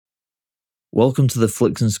Welcome to the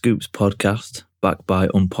Flicks and Scoops podcast, backed by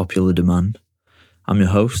unpopular demand. I'm your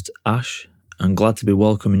host, Ash, and glad to be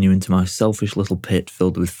welcoming you into my selfish little pit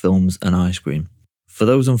filled with films and ice cream. For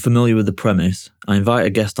those unfamiliar with the premise, I invite a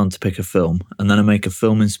guest on to pick a film, and then I make a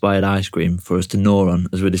film-inspired ice cream for us to gnaw on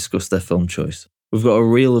as we discuss their film choice. We've got a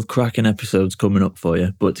reel of cracking episodes coming up for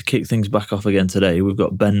you, but to kick things back off again today, we've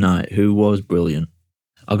got Ben Knight, who was brilliant.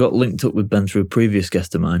 I got linked up with Ben through a previous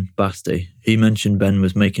guest of mine, Basti. He mentioned Ben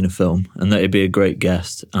was making a film and that he'd be a great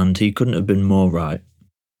guest, and he couldn't have been more right.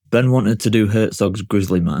 Ben wanted to do Herzog's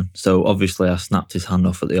Grizzly Man, so obviously I snapped his hand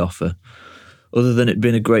off at the offer. Other than it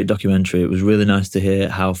being a great documentary, it was really nice to hear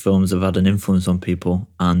how films have had an influence on people,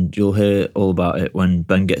 and you'll hear all about it when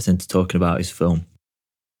Ben gets into talking about his film.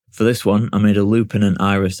 For this one, I made a lupin and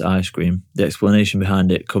iris ice cream, the explanation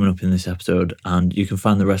behind it coming up in this episode, and you can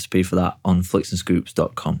find the recipe for that on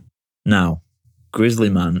flicksandscoops.com. Now, Grizzly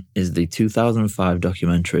Man is the 2005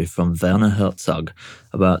 documentary from Werner Herzog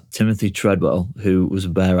about Timothy Treadwell, who was a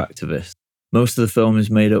bear activist. Most of the film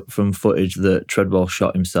is made up from footage that Treadwell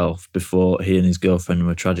shot himself before he and his girlfriend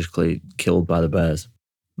were tragically killed by the bears.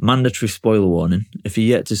 Mandatory spoiler warning, if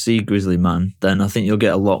you're yet to see Grizzly Man, then I think you'll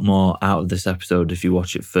get a lot more out of this episode if you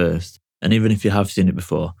watch it first. And even if you have seen it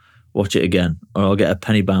before, watch it again, or I'll get a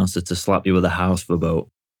penny bouncer to slap you with a house for a boat.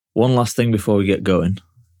 One last thing before we get going.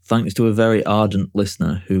 Thanks to a very ardent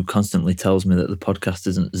listener who constantly tells me that the podcast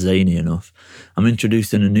isn't zany enough, I'm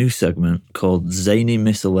introducing a new segment called Zany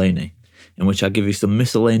Miscellany, in which I give you some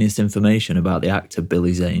miscellaneous information about the actor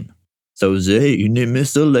Billy Zane. So Zany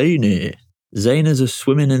Miscellany. Zane is a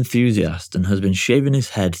swimming enthusiast and has been shaving his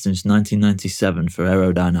head since 1997 for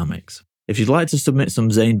aerodynamics. If you'd like to submit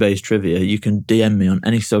some Zane-based trivia, you can DM me on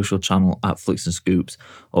any social channel at Flicks and Scoops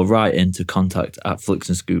or write in to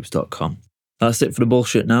contact@flicksandscoops.com. That's it for the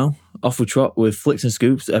bullshit now. Off we trot with Flicks and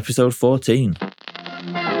Scoops episode 14.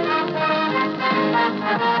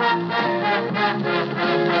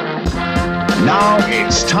 Now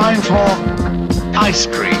it's time for ice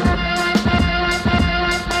cream.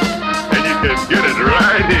 Can get it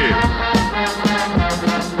right here.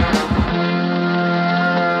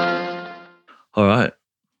 All right,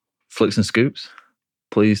 Flicks and Scoops.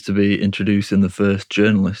 Pleased to be introducing the first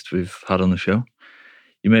journalist we've had on the show.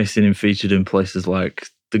 You may have seen him featured in places like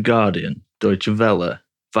The Guardian, Deutsche Welle,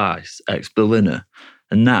 Vice, Ex-Berliner,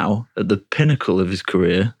 and now, at the pinnacle of his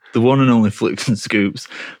career, the one and only Flicks and Scoops.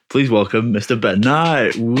 Please welcome Mr. Ben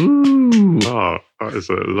Knight. Woo! Oh, that is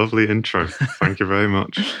a lovely intro. Thank you very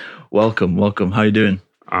much. Welcome. How you doing?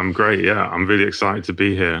 I'm great, yeah. I'm really excited to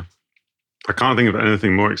be here. I can't think of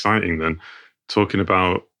anything more exciting than talking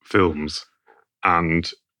about films and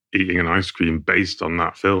eating an ice cream based on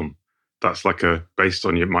that film. That's like based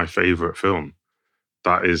on my favourite film.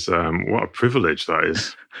 That is, what a privilege that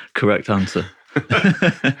is. Correct answer.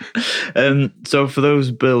 So for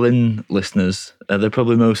those Berlin listeners, they're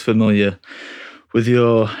probably most familiar with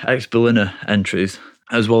your ex-Berliner entries,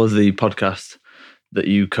 as well as the podcast that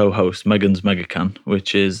you co-host, Megan's Megacan,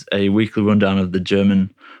 which is a weekly rundown of the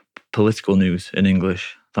German political news in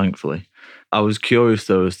English, thankfully. I was curious,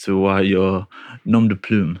 though, as to why your nom de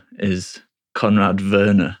plume is Konrad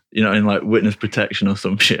Werner. You know, in like witness protection or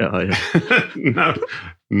some shit, are you?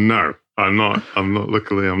 No, I'm not.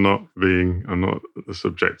 Luckily, I'm not the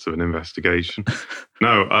subject of an investigation.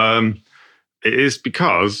 No, it is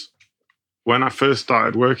because when I first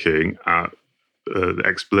started working at the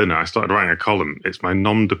Ex-Berliner, I started writing a column. It's my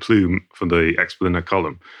nom de plume for the Ex-Berliner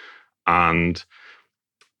column. And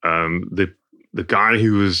the guy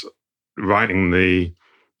who was writing the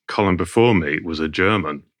column before me was a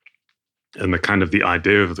German. And the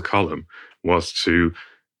idea of the column was to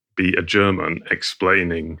be a German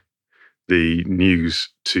explaining the news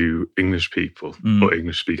to English people or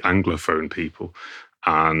English-speak Anglophone people.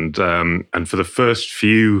 And for the first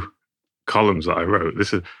few columns that I wrote,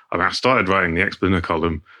 I started writing the Ex-Berliner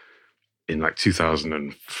column in like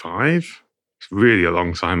 2005. It's really a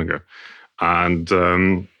long time ago. And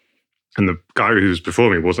the guy who was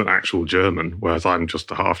before me was an actual German, whereas I'm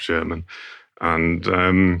just a half German. And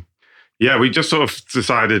we just sort of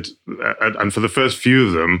decided, and for the first few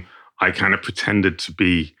of them, I kind of pretended to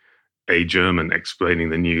be a German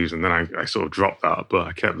explaining the news, and then I sort of dropped that, but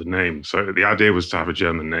I kept the name. So the idea was to have a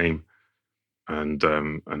German name, and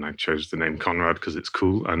I chose the name Konrad because it's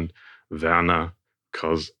cool, and Werner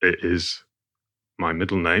because it is my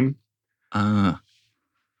middle name. And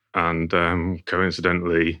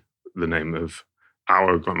coincidentally, the name of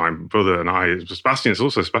my brother and I, Sebastian, it's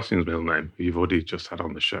also Sebastian's middle name, who you've already just had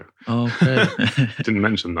on the show. Okay. Didn't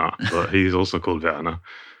mention that, but he's also called Werner.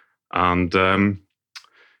 And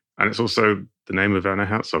it's also the name of Werner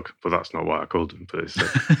Herzog, but that's not what I called him. But it's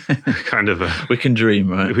kind of a We can dream,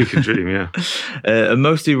 right? we can dream, yeah. Are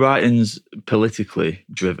most of your writings politically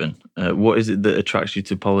driven? What is it that attracts you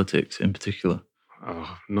to politics in particular?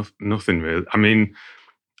 Oh, nothing really. I mean,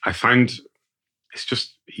 I find it's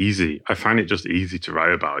just easy. I find it just easy to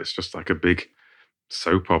write about. It's just like a big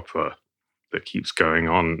soap opera that keeps going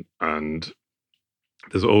on, and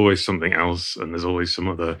there's always something else, and there's always some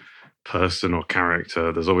other person or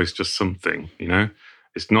character. There's always just something, you know?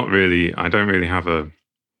 It's not really, I don't really have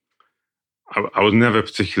I was never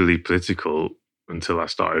particularly political until I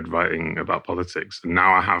started writing about politics. And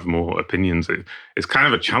now I have more opinions. It's kind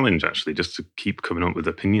of a challenge, actually, just to keep coming up with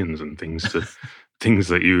opinions and things things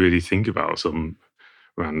that you really think about some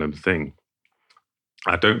random thing.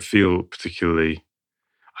 I don't feel particularly,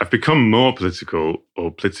 I've become more political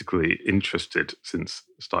or politically interested since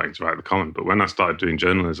starting to write the column. But when I started doing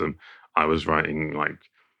journalism, I was writing like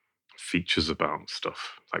features about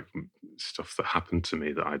stuff, like stuff that happened to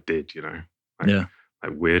me that I did, you know,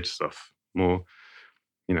 like weird stuff. More,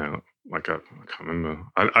 you know, like I can't remember.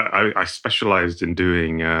 I specialized in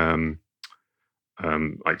doing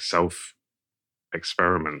like self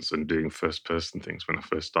experiments and doing first person things when I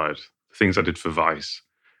first started. The things I did for Vice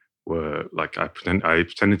were like I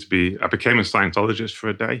pretended to be. I became a Scientologist for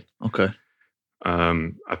a day. Okay.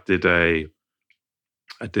 I did a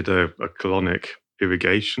colonic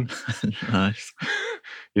irrigation. Nice.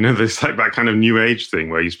 You know, there's like that kind of new age thing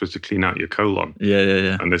where you're supposed to clean out your colon.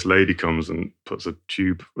 Yeah. And this lady comes and puts a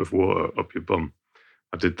tube of water up your bum.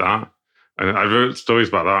 I did that. And I wrote stories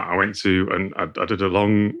about that. I went to, and I did a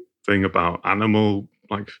long thing about animal,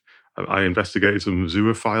 like I investigated some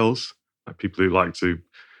zoophiles, like people who like to,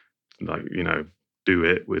 like, you know, do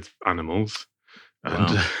it with animals.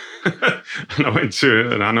 And, and I went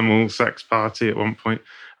to an animal sex party at one point.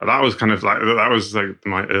 And that was kind of like, that was like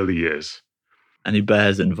my early years. Any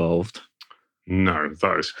bears involved? No,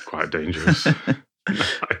 that was quite dangerous.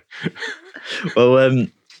 Well,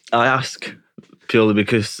 I ask purely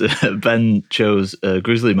because Ben chose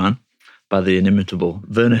Grizzly Man by the inimitable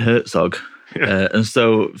Werner Herzog. Yeah. And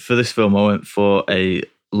so for this film, I went for a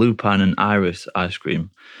lupine and iris ice cream.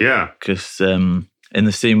 Yeah. Because in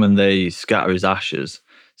the scene when they scatter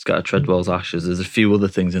Treadwell's ashes, there's a few other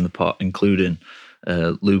things in the pot, including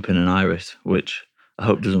lupin and iris, which I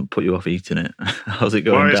hope doesn't put you off eating it. How's it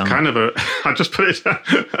going down? Well, it's kind of I just put it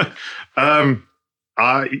down.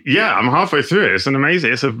 Yeah, I'm halfway through it.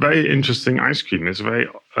 It's a very interesting ice cream. It's very,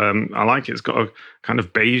 I like it. It's got a kind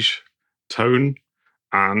of beige tone,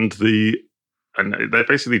 and they're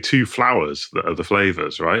basically two flowers that are the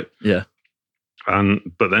flavors, right? Yeah.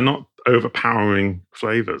 But they're not overpowering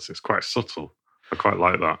flavors. It's quite subtle. I quite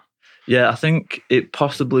like that. Yeah, I think it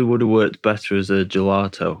possibly would have worked better as a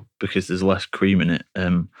gelato because there's less cream in it.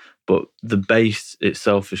 But the base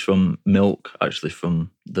itself is from milk, actually, from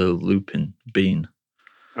the lupin bean.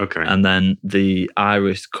 Okay. And then the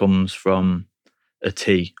iris comes from a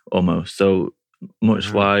tea almost. So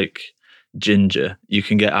much like ginger, you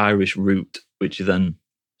can get iris root, which you then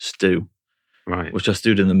stew. Right. Which I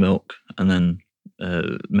stewed in the milk and then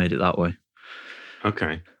made it that way.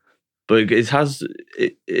 Okay. But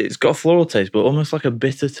it's got a floral taste, but almost like a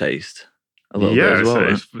bitter taste. A little bit as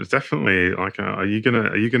well. It's definitely like. Are you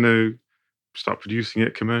gonna start producing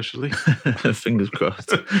it commercially? Fingers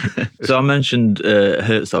crossed. So I mentioned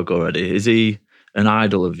Herzog already. Is he an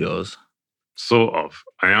idol of yours? Sort of.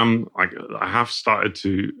 I am. Like, I have started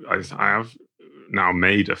to. I have now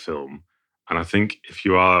made a film, and I think if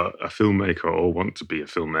you are a filmmaker or want to be a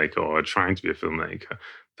filmmaker or are trying to be a filmmaker,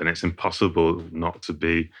 then it's impossible not to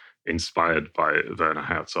be inspired by Werner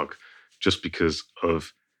Herzog, just because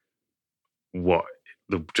of the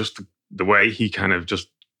way he kind of just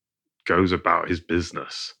goes about his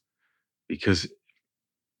business, because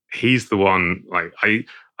he's the one. Like I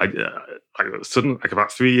suddenly, like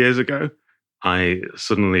about 3 years ago, I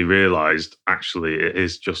suddenly realized actually it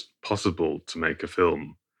is just possible to make a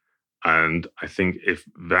film. And I think if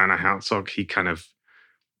Werner Herzog,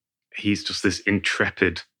 he's just this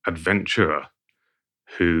intrepid adventurer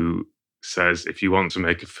who says, if you want to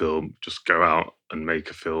make a film, just go out and make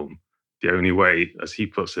a film. The only way, as he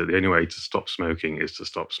puts it, the only way to stop smoking is to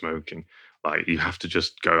stop smoking. Like, you have to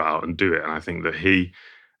just go out and do it. And I think that he,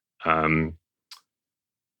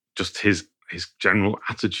 just his general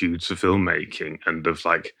attitude to filmmaking and of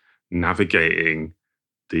like navigating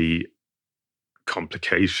the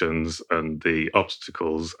complications and the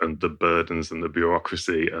obstacles and the burdens and the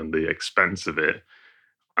bureaucracy and the expense of it,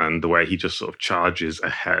 and the way he just sort of charges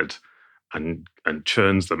ahead and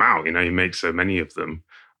churns them out. You know, he makes so many of them.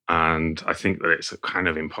 And I think that it's kind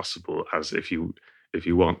of impossible, as if you if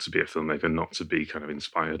you want to be a filmmaker, not to be kind of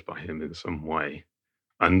inspired by him in some way.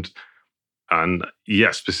 And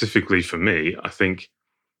yeah, specifically for me, I think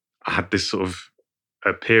I had this sort of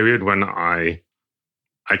a period when I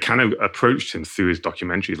kind of approached him through his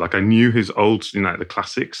documentaries. Like I knew his old, the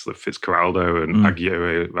classics, the Fitzcarraldo and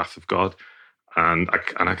Aguirre, Wrath of God. And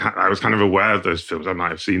I was kind of aware of those films. I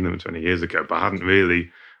might have seen them 20 years ago, but I didn't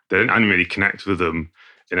really connect with them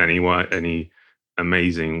in any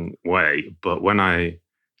amazing way. But when I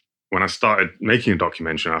started making a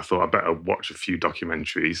documentary, I thought I better watch a few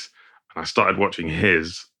documentaries. And I started watching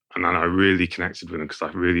his, and then I really connected with them because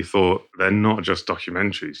I really thought they're not just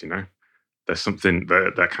documentaries, There's something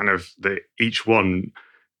that each one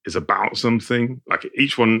is about something. Like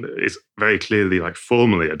each one is very clearly like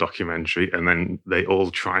formally a documentary, and then they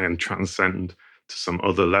all try and transcend to some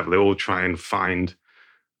other level. They all try and find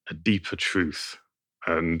a deeper truth.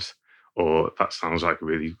 Or that sounds like a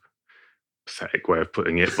really pathetic way of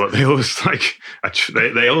putting it, but they always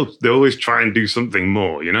they always try and do something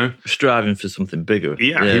more, Striving for something bigger.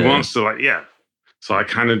 Yeah, he wants to So I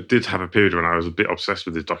kind of did have a period when I was a bit obsessed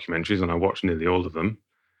with his documentaries, and I watched nearly all of them.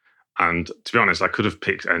 And to be honest, I could have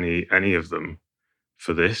picked any of them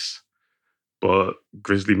for this, but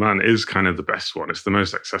Grizzly Man is kind of the best one. It's the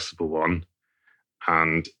most accessible one,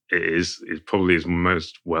 and it's probably his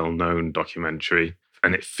most well-known documentary,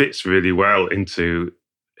 and it fits really well into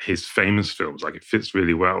his famous films. Like it fits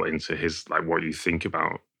really well into his what you think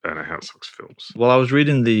about Werner Herzog's films. Well, I was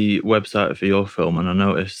reading the website for your film, and I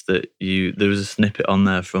noticed that there was a snippet on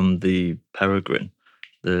there from the Peregrine,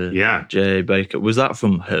 the J.A. Baker. Was that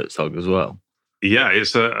from Herzog as well? Yeah,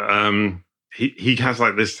 it's he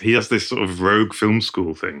has this sort of rogue film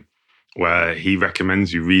school thing where he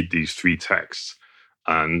recommends you read these 3 texts,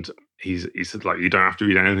 and he said you don't have to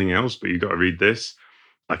read anything else, but you got to read this,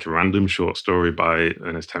 like a random short story by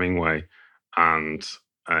Ernest Hemingway, and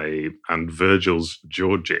Virgil's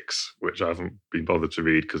Georgics, which I haven't been bothered to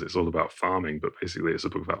read because it's all about farming, but basically it's a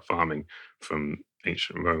book about farming from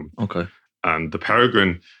ancient Rome. Okay. And The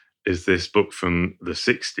Peregrine is this book from the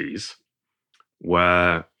 60s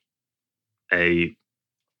where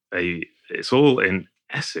it's all in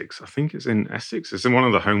Essex. I think it's in Essex. It's in one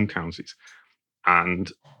of the home counties.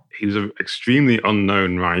 And he was an extremely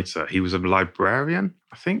unknown writer. He was a librarian,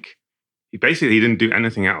 I think. He didn't do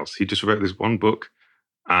anything else. He just wrote this one book,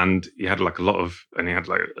 and he had little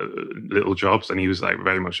jobs, and he was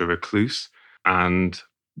very much a recluse. And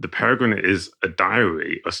The Peregrine is a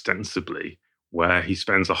diary, ostensibly, where he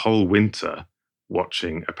spends a whole winter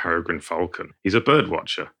watching a peregrine falcon. He's a bird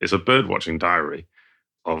watcher. It's a bird watching diary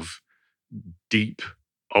of deep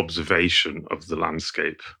observation of the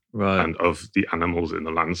landscape, right, and of the animals in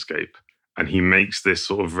the landscape. And he makes this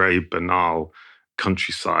sort of very banal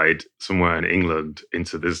countryside somewhere in England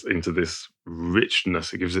into this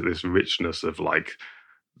richness. It gives it this richness of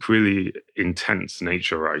really intense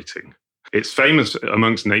nature writing. It's famous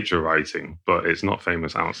amongst nature writing, but it's not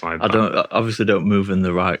famous outside. I obviously don't move in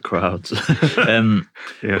the right crowds.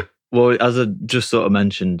 Yeah. Well, as I just sort of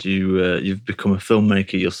mentioned, you've become a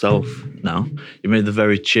filmmaker yourself now. You made the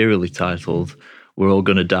very cheerily titled "We're All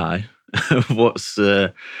Gonna Die." What's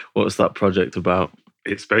that project about?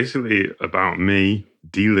 It's basically about me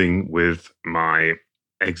dealing with my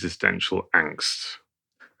existential angst,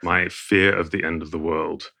 my fear of the end of the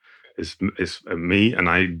world. It's me, and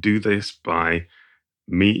I do this by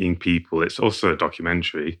meeting people. It's also a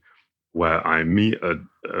documentary where I meet a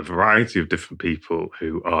variety of different people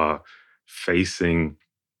who are facing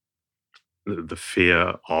the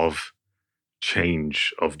fear of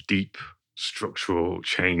change, of deep structural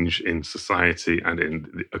change in society and in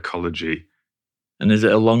the ecology. And is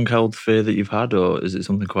it a long-held fear that you've had, or is it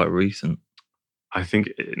something quite recent? I think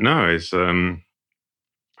it's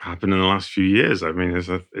happened in the last few years. I mean,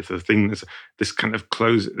 it's a thing. This kind of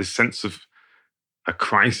this sense of a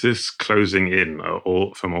crisis closing in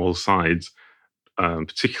from all sides,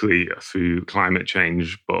 particularly through climate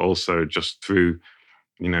change, but also just through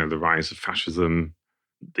the rise of fascism,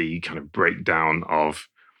 the kind of breakdown of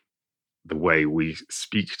the way we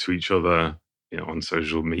speak to each other, on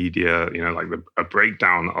social media, a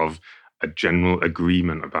breakdown of a general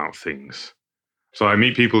agreement about things. So I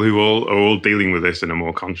meet people who are all dealing with this in a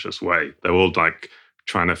more conscious way. They're all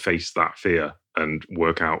trying to face that fear and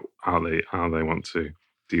work out how they want to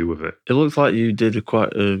deal with it. It looks like you did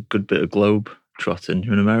quite a good bit of globe trotting.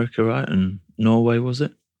 You're in America, right? And Norway, was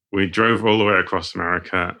it? We drove all the way across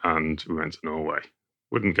America and we went to Norway.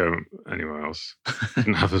 Wouldn't go anywhere else.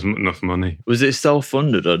 Didn't have enough money. Was it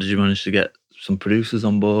self-funded, or did you manage to get some producers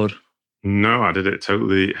on board? No, I did it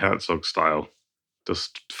totally Herzog style.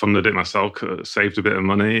 Just funded it myself, saved a bit of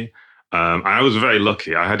money, I was very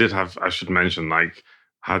lucky. I should mention, like,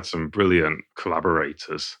 I had some brilliant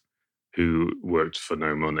collaborators who worked for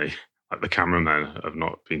no money. Like the cameramen have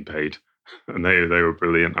not been paid, and they were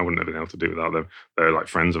brilliant. I wouldn't have been able to do it without them. They're like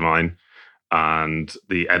friends of mine. And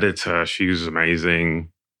the editor, she was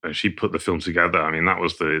amazing. And she put the film together. I mean, that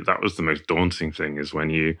was the most daunting thing, is when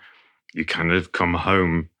you kind of come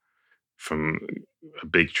home from a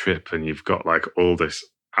big trip and you've got like all this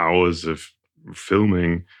hours of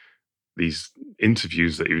filming these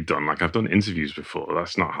interviews that you've done. Like, I've done interviews before,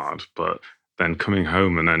 that's not hard, but then coming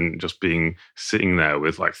home and then just sitting there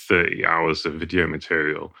with like 30 hours of video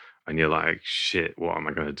material, and you're like, shit, what am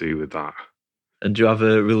I going to do with that? And do you have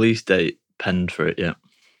a release date penned for it yet?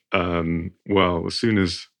 Well, as soon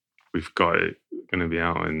as we've got it going to be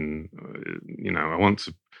out in, I want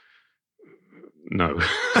to. No,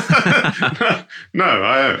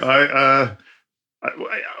 no.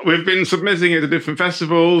 We've been submitting it to different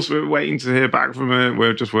festivals. We're waiting to hear back from it.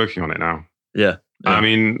 We're just working on it now. Yeah. I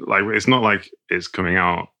mean, like, it's not like it's coming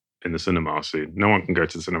out in the cinema soon. No one can go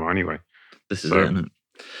to the cinema anyway. This is it, isn't it?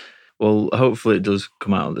 Well, hopefully it does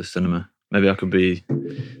come out of the cinema. Maybe I could be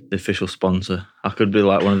the official sponsor. I could be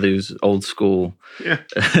like one of these old school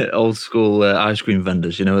ice cream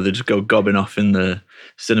vendors, where they just go gobbing off in the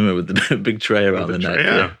cinema with the big tray around the neck.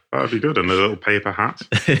 Yeah, that'd be good. And a little paper hat.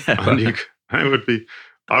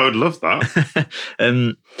 I would love that.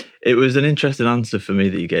 It was an interesting answer for me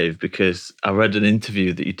that you gave, because I read an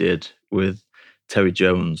interview that you did with Terry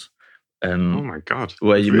Jones. Oh my God.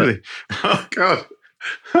 Where you really? Oh God.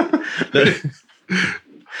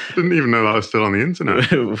 Didn't even know that I was still on the internet.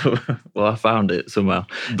 Well, I found it somehow.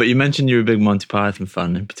 But you mentioned you're a big Monty Python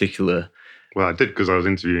fan in particular. Well, I did, because I was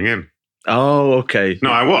interviewing him. Oh, okay. No,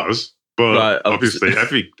 I was. But right, obviously,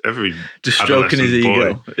 every just stroking his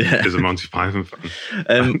ego is a Monty Python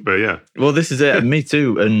fan. But yeah. Well, this is it. Me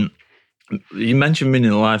too. And you mentioned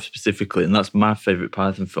Meaning of Life specifically, and that's my favourite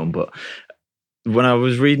Python film. But when I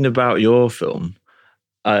was reading about your film,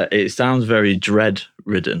 it sounds very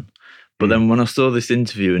dread-ridden. But then when I saw this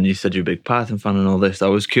interview and you said you're a big Python fan and all this, I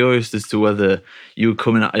was curious as to whether you were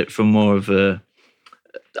coming at it from more of a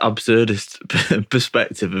absurdist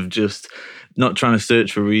perspective of just not trying to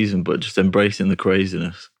search for reason, but just embracing the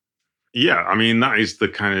craziness. Yeah, I mean, that is the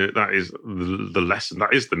lesson.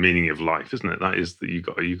 That is the meaning of life, isn't it? That is that you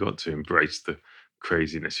got to embrace the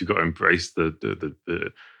craziness. You got to embrace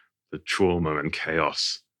the trauma and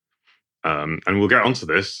chaos. And we'll get onto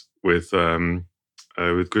this with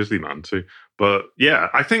Grizzly Man too. But yeah,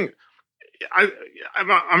 I think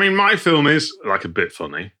I mean, my film is like a bit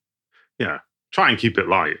funny. Yeah, try and keep it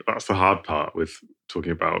light. That's the hard part with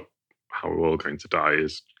talking about how we're all going to die,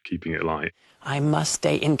 is keeping it light. I must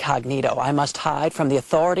stay incognito. I must hide from the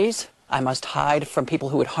authorities. I must hide from people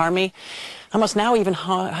who would harm me. I must now even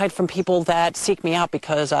hide from people that seek me out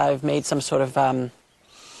because I've made some sort of, I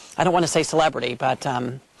don't want to say celebrity, but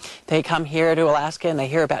they come here to Alaska and they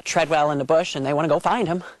hear about Treadwell in the bush and they want to go find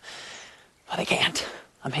him. But they can't.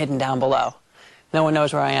 I'm hidden down below. No one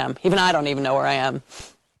knows where I am. Even I don't even know where I am.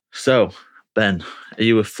 So, Ben, are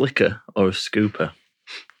you a flicker or a scooper?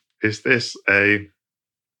 Is this a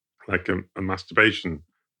masturbation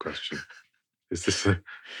question? Is this a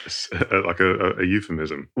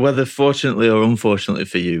euphemism? Whether fortunately or unfortunately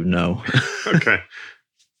for you, no. Okay.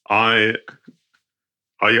 Are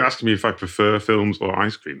you asking me if I prefer films or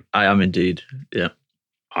ice cream? I am indeed, yeah.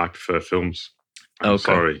 I prefer films. I'm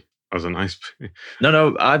sorry, as an ice cream.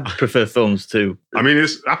 No, I prefer films too. I mean,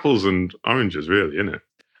 it's apples and oranges, really, isn't it?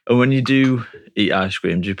 And when you do eat ice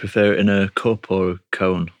cream, do you prefer it in a cup or a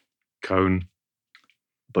cone? Cone.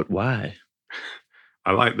 But why?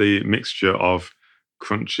 I like the mixture of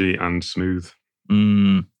crunchy and smooth.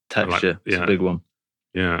 Texture. It's a big one.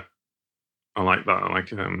 Yeah. I like that.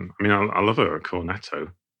 I love a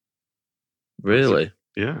cornetto. Really?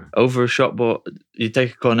 Yeah. Over a shop, but you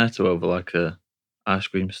take a cornetto over like a ice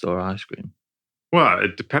cream store ice cream? Well,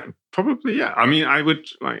 it depends. Probably, yeah. I mean, I would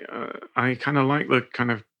I kind of like the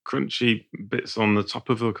kind of crunchy bits on the top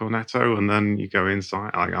of the cornetto, and then you go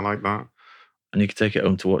inside. I like that. And you can take it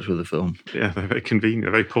home to watch with the film. Yeah, they're very convenient.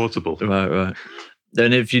 They're very portable. Right.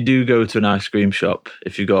 Then if you do go to an ice cream shop,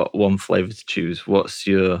 if you got one flavour to choose, what's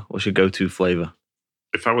your go-to flavour?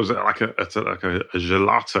 If I was at a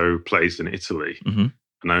gelato place in Italy, and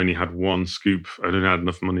I only had one scoop, I only had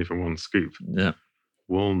enough money for one scoop. Yeah.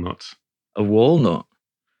 Walnut. A walnut?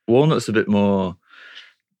 Walnut's a bit more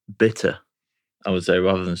bitter, I would say,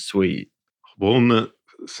 rather than sweet. Walnut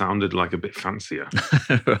sounded like a bit fancier.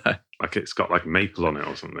 Right. Like it's got like maple on it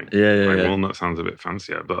or something. Yeah. Walnut sounds a bit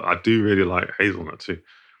fancier, but I do really like hazelnut too.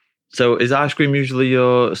 So is ice cream usually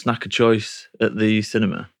your snack of choice at the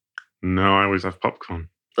cinema? No, I always have popcorn.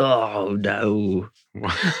 Oh no,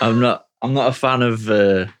 I'm not a fan of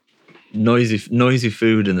noisy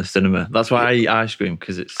food in the cinema. That's why I eat ice cream,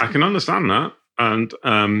 because it's. I can understand that. And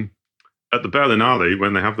at the Berlinale,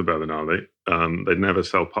 when they have the Berlinale, they never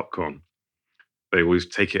sell popcorn. They always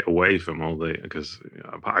take it away from all because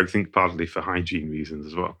I think partly for hygiene reasons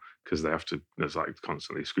as well, because they have to, there's like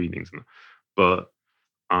constantly screenings.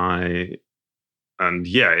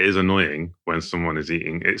 Yeah, it is annoying when someone is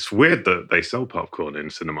eating. It's weird that they sell popcorn in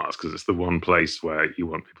cinemas because it's the one place where you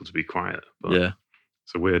want people to be quiet. But Yeah.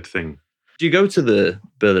 it's a weird thing. Do you go to the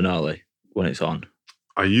Berlinale when it's on?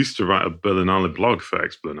 I used to write a Berlinale blog for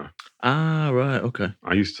Explainer. Ah, right, okay.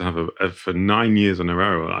 I used to have for 9 years in a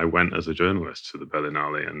row, I went as a journalist to the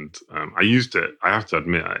Berlinale, and I used it, I have to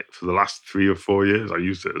admit, for the last 3 or 4 years, I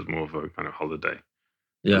used it as more of a kind of holiday.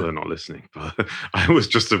 Yeah. They're not listening, but I was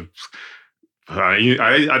just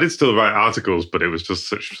I did still write articles, but it was just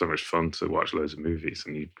so much fun to watch loads of movies,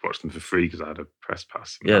 and you watch them for free because I had a press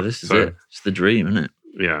pass. Yeah, this is it. It's the dream, isn't it?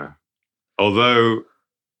 Yeah. Although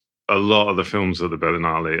a lot of the films at the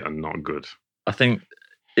Berlinale are not good. I think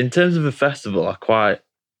in terms of a festival, I quite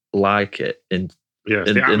like it in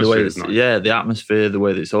the way that nice. The atmosphere, the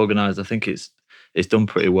way that it's organised. I think it's done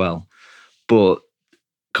pretty well. But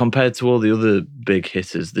compared to all the other big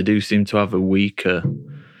hitters, they do seem to have a weaker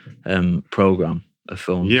program of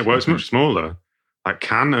films. Yeah, well, it's much smaller. Like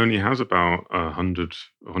Cannes only has about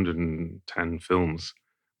 110 films,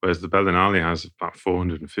 whereas the Berlinale has about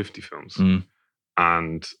 450 films.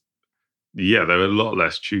 And yeah, they're a lot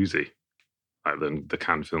less choosy than the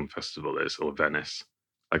Cannes Film Festival is, or Venice.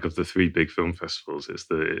 Like of the 3 big film festivals, it's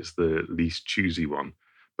the least choosy one.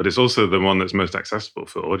 But it's also the one that's most accessible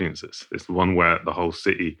for audiences. It's the one where the whole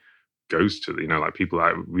city goes to, like people,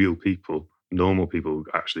 like real people, normal people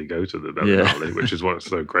actually go to the Berlinale, which is what's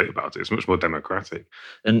so great about it. It's much more democratic.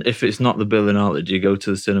 And if it's not the Berlinale, do you go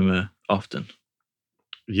to the cinema often?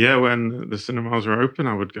 Yeah, when the cinemas are open,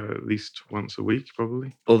 I would go at least once a week,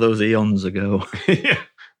 probably. All those eons ago.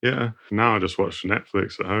 Yeah. Now I just watch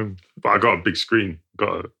Netflix at home. But I got a big screen,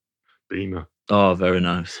 got a beamer. Oh, very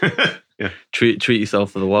nice. Yeah. Treat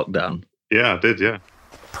yourself for the lockdown. Yeah, I did, yeah.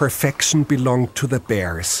 Perfection belonged to the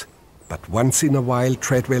Bears. But once in a while,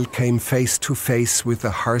 Treadwell came face to face with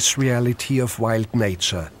the harsh reality of wild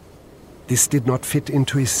nature. This did not fit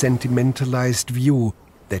into his sentimentalized view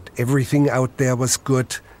that everything out there was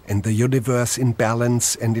good and the universe in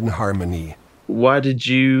balance and in harmony. Why did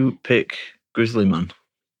you pick Grizzly Man?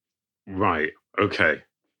 Right, okay.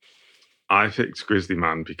 I picked Grizzly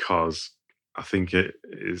Man because I think it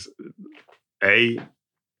is A,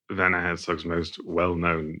 Werner Herzog's most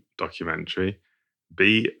well-known documentary.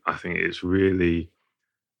 B, I think it's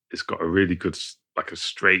got a really good, like a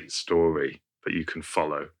straight story that you can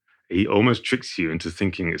follow. He almost tricks you into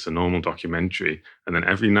thinking it's a normal documentary. And then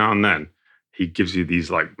every now and then he gives you these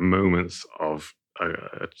like moments of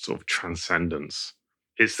a sort of transcendence.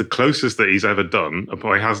 It's the closest that he's ever done.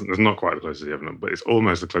 But it's not quite the closest he's ever done, but it's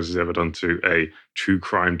almost the closest he's ever done to a true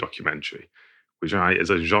crime documentary, which is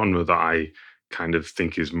a genre that I kind of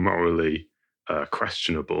think is morally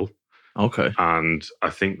questionable. Okay. And I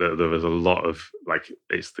think that there is a lot of, like,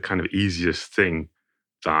 it's the kind of easiest thing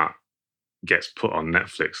that gets put on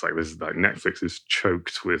Netflix. Like Netflix is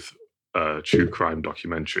choked with true crime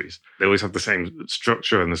documentaries. They always have the same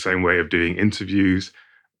structure and the same way of doing interviews.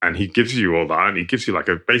 And he gives you all that. And he gives you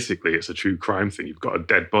basically it's a true crime thing. You've got a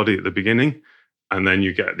dead body at the beginning and then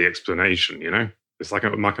you get the explanation, It's like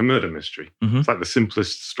a murder mystery. Mm-hmm. It's like the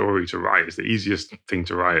simplest story to write. It's the easiest thing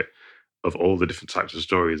to write of all the different types of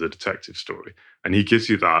stories, a detective story. And he gives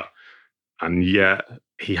you that. And yet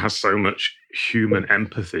he has so much human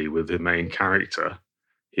empathy with the main character.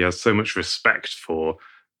 He has so much respect for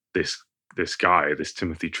this guy, this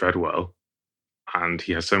Timothy Treadwell. And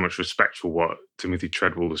he has so much respect for what Timothy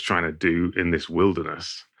Treadwell was trying to do in this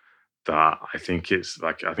wilderness that I think it's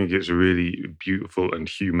a really beautiful and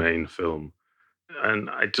humane film. And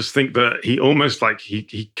I just think that he almost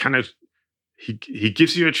he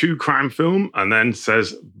gives you a true crime film and then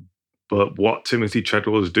says, but what Timothy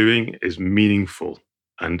Treadwell is doing is meaningful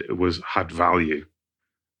and it had value.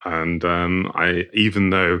 And even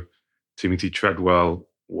though Timothy Treadwell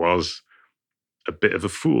was a bit of a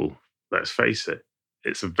fool, let's face it,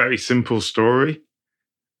 it's a very simple story.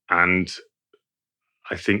 And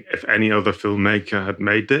I think if any other filmmaker had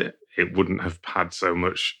made it, it wouldn't have had so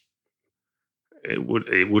much.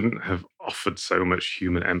 It wouldn't have offered so much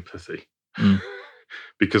human empathy.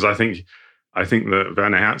 Because I think that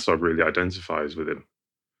Werner Herzog really identifies with him.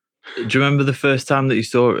 Do you remember the first time that you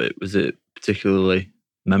saw it? Was it particularly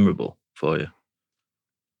memorable for you?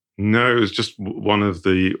 No, it was just one of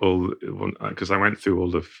the because I went through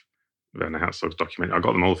all of Werner Herzog's documentary. I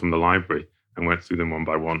got them all from the library and went through them one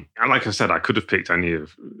by one. And like I said, I could have picked any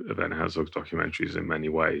of Werner Herzog's documentaries in many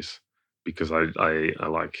ways because I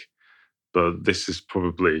like, but this is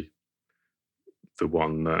probably the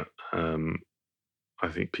one that I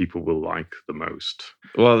think people will like the most.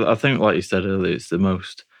 Well, I think, like you said earlier, it's the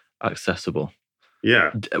most accessible.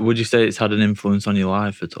 Yeah. Would you say it's had an influence on your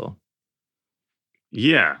life at all?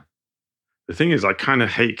 Yeah. The thing is, I kind of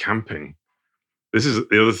hate camping. This is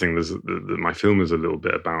the other thing that my film is a little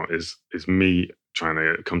bit about is me trying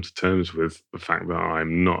to come to terms with the fact that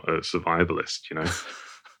I'm not a survivalist, you know,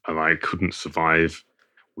 and I couldn't survive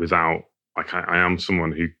without, like, I am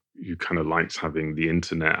someone who kind of likes having the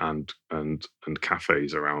internet and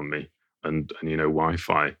cafes around me and you know,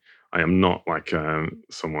 Wi-Fi. I am not like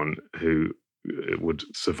someone who would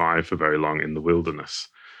survive for very long in the wilderness,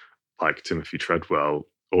 like Timothy Treadwell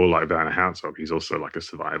or like Werner Herzog. He's also like a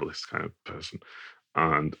survivalist kind of person.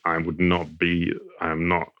 And I would not be, I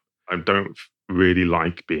don't really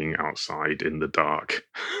like being outside in the dark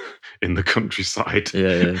in the countryside.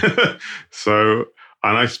 Yeah. So,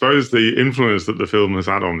 and I suppose the influence that the film has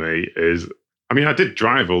had on me is, I mean, I did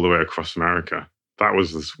drive all the way across America. That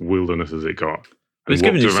was as wilderness as it got. But it's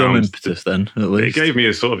given you some impetus then, at least. It gave me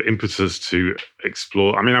a sort of impetus to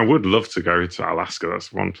explore. I mean, I would love to go to Alaska.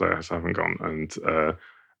 That's one place I haven't gone.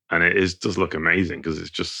 And it does look amazing because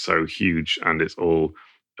it's just so huge. And it's all,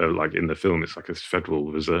 like in the film, it's like a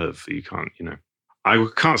federal reserve. You can't, you know. I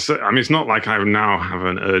can't say, I mean, it's not like I now have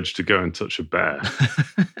an urge to go and touch a bear.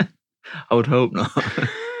 I would hope not.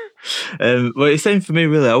 Well, it's same for me,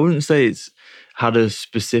 really. I wouldn't say it's had a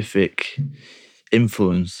specific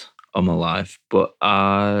influence on my life, but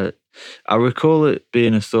I recall it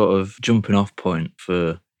being a sort of jumping off point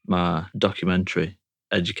for my documentary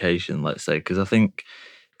education, let's say, because I think,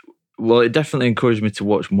 well, it definitely encouraged me to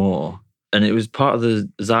watch more. And it was part of the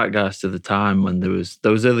zeitgeist of the time when those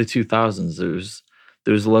early 2000s,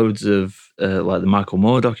 there was loads of like the Michael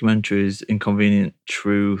Moore documentaries, Inconvenient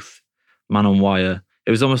Truth, Man on Wire.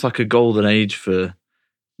 It was almost like a golden age for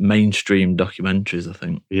mainstream documentaries, I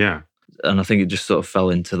think. Yeah. And I think it just sort of fell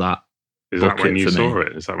into that. Is that when you saw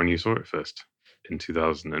it? Is that when you saw it first? In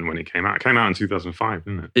 2000 and when it came out? It came out in 2005,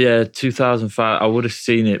 didn't it? Yeah, 2005. I would have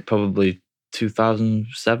seen it probably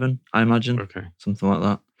 2007, I imagine. Okay. Something like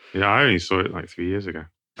that. Yeah, I only saw it like 3 years ago.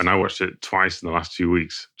 And I watched it twice in the last 2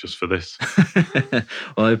 weeks just for this.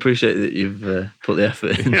 Well, I appreciate that you've put the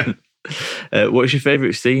effort in. Yeah. What's your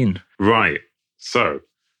favourite scene? Right. So,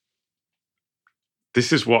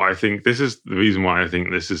 this is what I think. This is the reason why I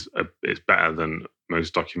think this is it's better than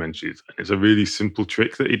most documentaries. And it's a really simple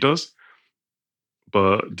trick that he does.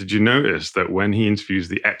 But did you notice that when he interviews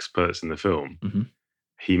the experts in the film, mm-hmm.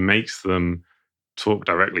 he makes them talk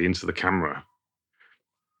directly into the camera?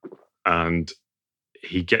 And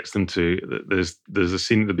he gets them to. There's a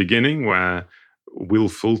scene at the beginning where Will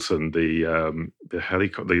Fulton, the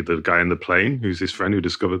guy in the plane, who's his friend who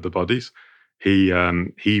discovered the bodies, he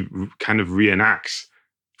kind of reenacts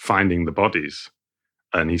finding the bodies,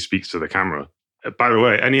 and he speaks to the camera. By the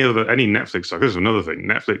way, any Netflix, this is another thing.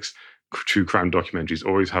 Netflix true crime documentaries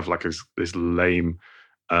always have like this lame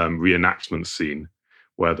reenactment scene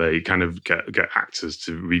where they kind of get actors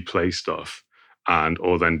to replay stuff.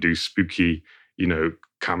 Or then do spooky, you know,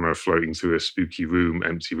 camera floating through a spooky room,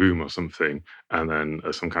 empty room or something, and then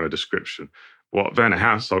some kind of description. What Werner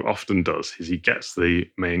Herzog often does is he gets the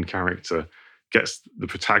main character, gets the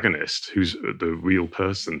protagonist, who's the real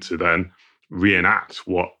person, to then reenact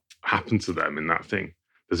what happened to them in that thing.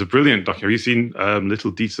 There's a brilliant documentary. Have you seen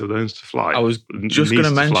Little Dieter Learns to Fly? I was just going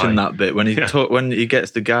to mention that bit when he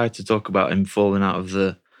gets the guy to talk about him falling out of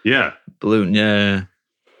the balloon. Yeah.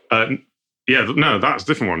 No, that's a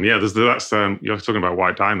different one. Yeah, that's you're talking about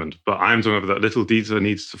White Diamond, but I'm talking about that Little Dieter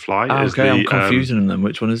Needs to Fly. Okay, I'm confusing them then.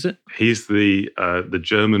 Which one is it? He's the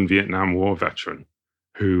German Vietnam War veteran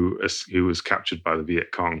who was captured by the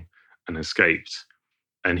Viet Cong and escaped,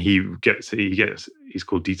 and he's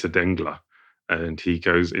called Dieter Dengler, and he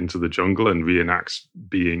goes into the jungle and reenacts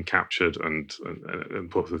being captured and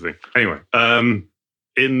sort of thing. Anyway,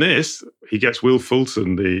 in this, he gets Will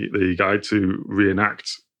Fulton, the guy, to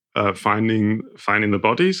reenact finding the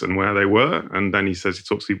bodies and where they were, and then he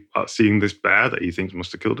talks about seeing this bear that he thinks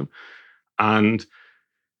must have killed him, and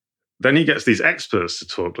then he gets these experts to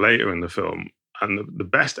talk later in the film, and the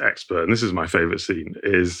best expert, and this is my favorite scene,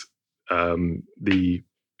 is the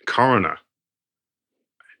coroner.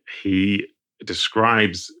 He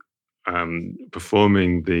describes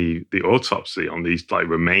performing the autopsy on these like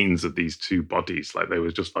remains of these two bodies, like they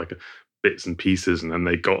were just like bits and pieces, and then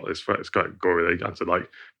they got this. It's quite gory. They had to like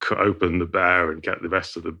cut open the bear and get the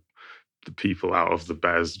rest of the people out of the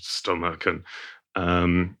bear's stomach,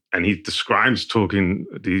 and he describes doing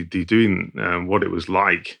what it was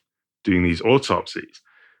like doing these autopsies,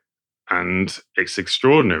 and it's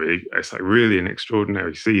extraordinary. It's like really an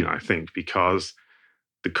extraordinary scene, I think, because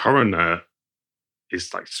the coroner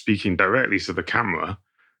is like speaking directly to the camera,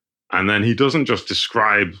 and then he doesn't just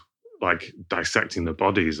describe like dissecting the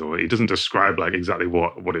bodies, or he doesn't describe like exactly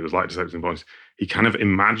what it was like dissecting the bodies. He kind of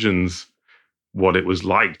imagines what it was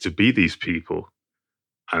like to be these people,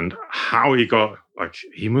 and how he got, like,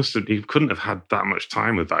 he couldn't have had that much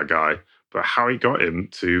time with that guy, but how he got him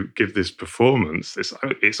to give this performance,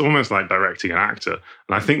 it's almost like directing an actor.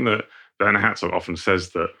 And I think that Werner Herzog often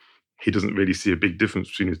says that he doesn't really see a big difference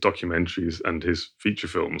between his documentaries and his feature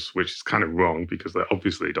films, which is kind of wrong because they're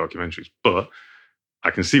obviously documentaries. But I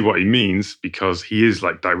can see what he means, because he is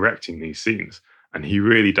like directing these scenes, and he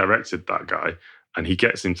really directed that guy, and he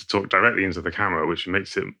gets him to talk directly into the camera, which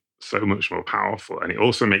makes him so much more powerful. And it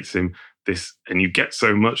also makes him this, and you get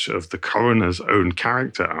so much of the coroner's own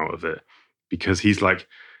character out of it, because he's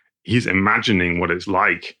imagining what it's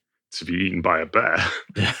like to be eaten by a bear,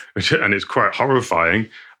 and it's quite horrifying.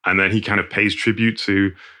 And then he kind of pays tribute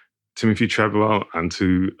to Timothy Treadwell and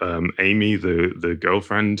to Amy, the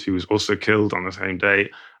girlfriend who was also killed on the same day.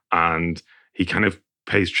 And he kind of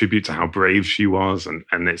pays tribute to how brave she was. And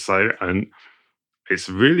it's like, and it's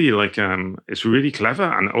really like, it's really clever.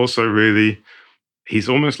 And also really, he's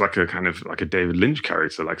almost like a kind of like a David Lynch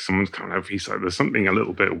character. Like he's like, there's something a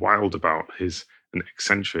little bit wild about and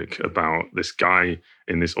eccentric about this guy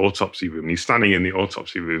in this autopsy room. He's standing in the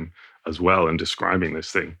autopsy room as well and describing this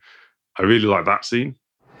thing. I really like that scene.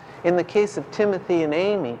 In the case of Timothy and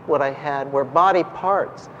Amy, what I had were body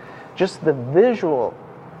parts. Just the visual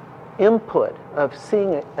input of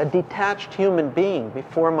seeing a detached human being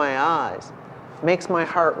before my eyes makes my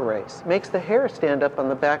heart race, makes the hair stand up on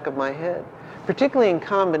the back of my head, particularly in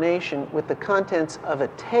combination with the contents of a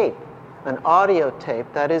tape, an audio tape,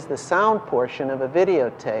 that is the sound portion of a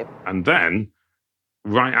videotape. And then,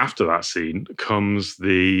 right after that scene comes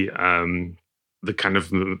the kind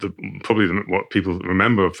of what people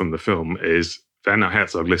remember from the film is Werner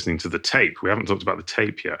Herzog listening to the tape. We haven't talked about the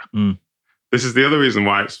tape yet. This is the other reason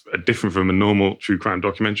why it's different from a normal true crime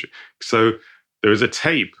documentary. So there is a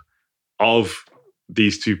tape of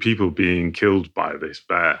these two people being killed by this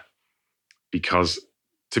bear, because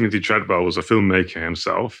Timothy Treadwell was a filmmaker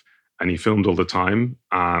himself, and he filmed all the time,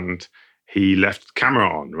 and he left the camera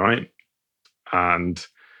on, right?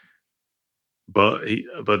 But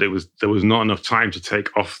there was not enough time to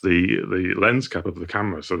take off the lens cap of the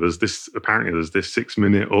camera. So there's this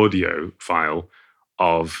 6-minute audio file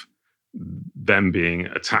of them being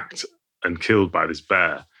attacked and killed by this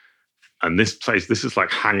bear. And this is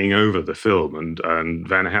like hanging over the film. And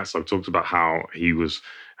Werner Herzog talked about how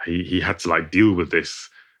he had to like deal with this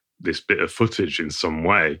bit of footage in some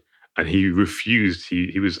way, and he refused.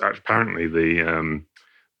 He was apparently the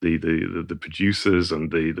producers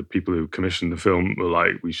and the people who commissioned the film were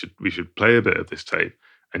like, we should play a bit of this tape,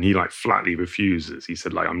 and he like flatly refuses. He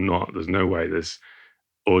said like, there's no way this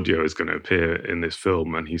audio is going to appear in this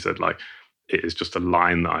film. And he said like, it is just a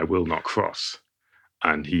line that I will not cross.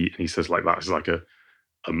 And he says like, that's like a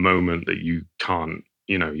moment that you can't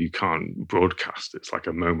broadcast. It's like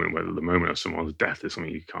a moment where the moment of someone's death is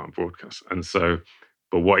something you can't broadcast. And so,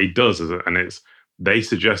 but what he does is, they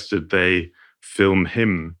suggested they film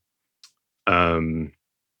him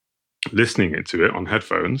listening to it on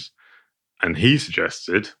headphones, and he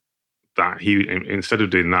suggested that instead of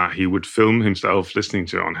doing that, he would film himself listening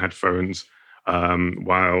to it on headphones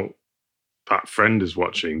while that friend is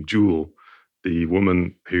watching, Jewel, the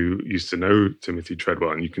woman who used to know Timothy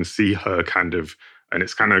Treadwell, and you can see her kind of, and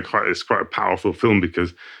it's quite a powerful film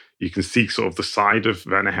because you can see sort of the side of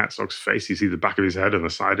Werner Herzog's face. You see the back of his head and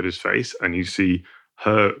the side of his face, and you see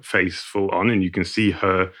her face full on, and you can see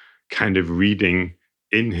her kind of reading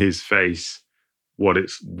in his face what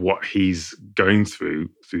he's going through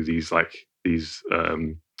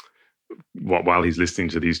while he's listening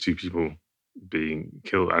to these two people being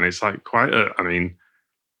killed. And it's like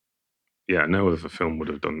no other film would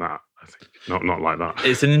have done that, I think. Not like that.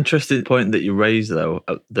 It's an interesting point that you raise, though,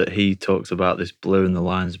 that he talks about this blurring the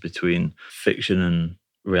lines between fiction and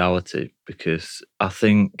reality, because I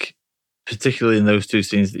think, particularly in those two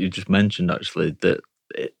scenes that you just mentioned, actually, that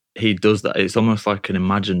he does that. It's almost like an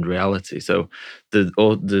imagined reality. So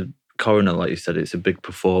the coroner, like you said, it's a big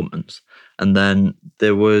performance. And then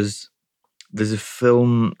there's a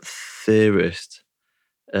film theorist,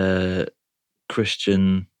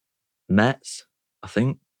 Christian Metz, I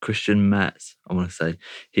think. Christian Metz, I want to say,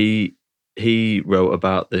 he wrote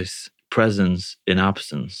about this presence in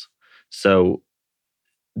absence. So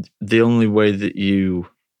the only way that you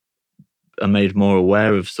are made more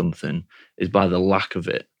aware of something is by the lack of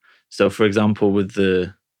it. So, for example, with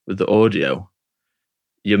the audio,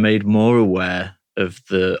 you're made more aware of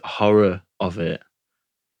the horror of it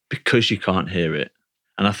because you can't hear it.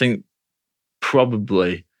 And I think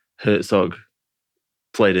probably Herzog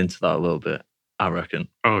played into that a little bit, I reckon.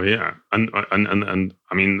 Oh yeah, and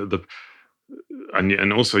I mean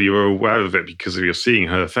and also you're aware of it because you're seeing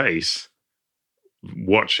her face,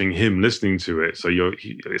 watching him listening to it. So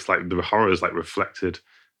it's like the horror is like reflected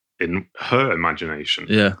in her imagination.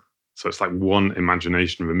 Yeah. So it's like one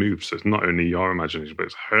imagination removed. So it's not only your imagination, but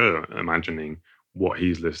it's her imagining what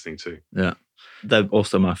he's listening to. Yeah. They're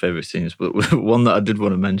also my favourite scenes. But one that I did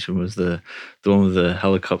want to mention was the one with the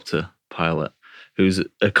helicopter pilot, who's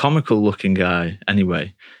a comical looking guy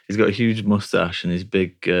anyway. He's got a huge mustache and his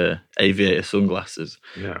big aviator sunglasses.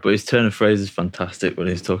 Yeah. But his turn of phrase is fantastic when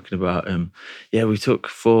he's talking about, we took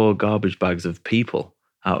 4 garbage bags of people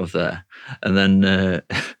out of there. And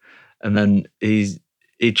then he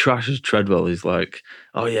trashes Treadwell. He's like,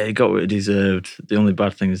 oh yeah, he got what he deserved. The only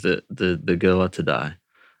bad thing is that the girl had to die.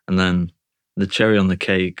 And then the cherry on the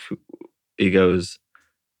cake, he goes,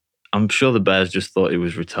 I'm sure the bears just thought he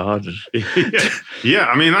was retarded. Yeah.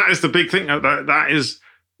 I mean, that is the big thing.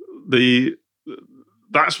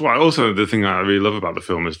 That's why also the thing I really love about the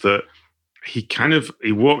film is that he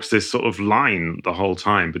walks this sort of line the whole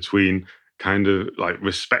time between kind of like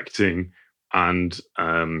respecting and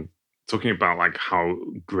talking about like how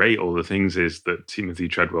great all the things is that Timothy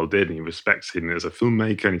Treadwell did, and he respects him as a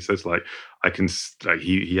filmmaker. And he says like,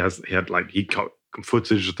 he got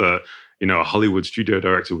footage that, you know, a Hollywood studio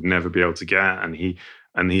director would never be able to get, and he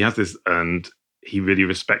has this, and he really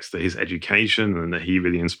respects his education, and that he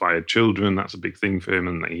really inspired children. That's a big thing for him,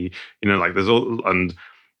 and that he, you know, like there's all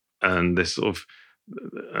and this sort of.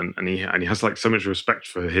 And he has like so much respect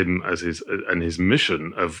for him as his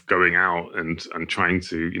mission of going out and trying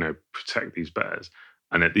to, you know, protect these bears.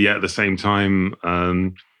 And at the same time,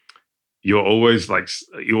 you're always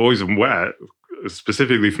aware,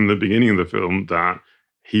 specifically from the beginning of the film, that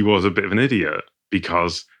he was a bit of an idiot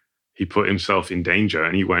because he put himself in danger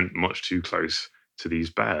and he went much too close to these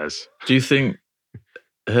bears. Do you think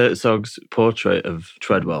Herzog's portrait of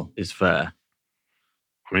Treadwell is fair?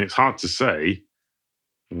 I mean, it's hard to say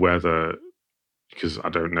whether, because I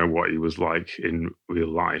don't know what he was like in real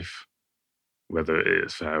life, whether it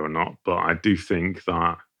is fair or not. But I do think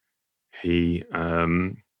that he,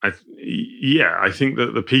 I think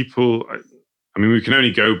that the people, I mean, we can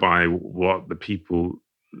only go by what the people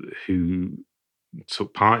who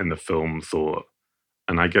took part in the film thought.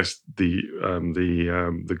 And I guess the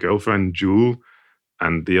girlfriend, Jewel,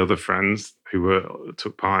 and the other friends who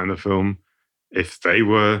took part in the film, if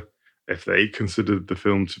they considered the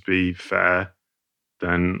film to be fair,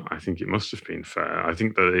 then I think it must have been fair. I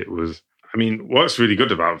think that it was. I mean, what's really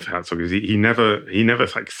good about Herzog is he never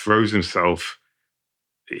like throws himself.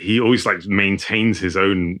 He always like maintains his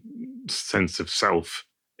own sense of self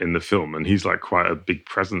in the film, and he's like quite a big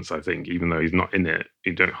presence. I think, even though he's not in it,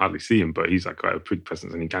 you don't hardly see him, but he's like quite a big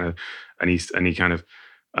presence, and he kind of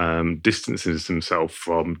distances himself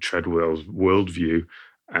from Treadwell's worldview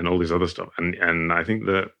and all this other stuff. And I think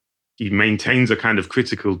that he maintains a kind of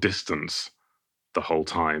critical distance the whole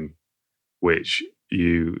time, which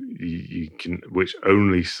which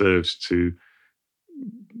only serves to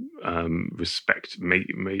respect,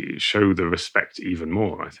 show the respect even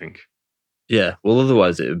more, I think. Yeah, well,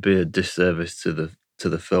 otherwise it would be a disservice to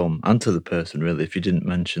the film and to the person, really, if you didn't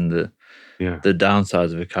mention the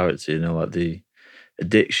downsides of a character, you know, like the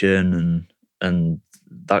addiction and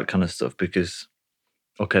that kind of stuff. Because,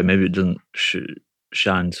 okay, maybe it doesn't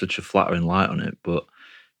shine such a flattering light on it, but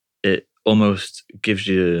it almost gives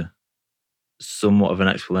you somewhat of an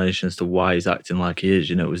explanation as to why he's acting like he is.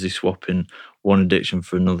 You know, was he swapping one addiction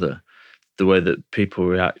for another? The way that people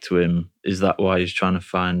react to him, is that why he's trying to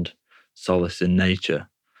find solace in nature?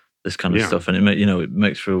 This kind of stuff, and it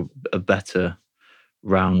makes for a better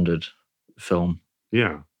rounded film.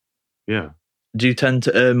 Yeah. Do you tend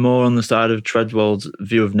to err more on the side of Treadwell's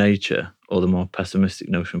view of nature, or the more pessimistic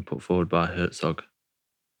notion put forward by Herzog?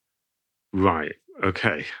 Right.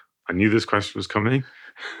 Okay. I knew this question was coming.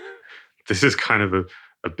 This is kind of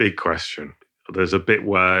a big question. There's a bit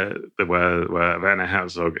where Werner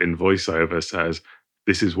Herzog in voiceover says,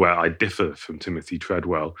 "This is where I differ from Timothy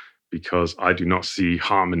Treadwell, because I do not see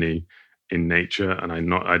harmony in nature, and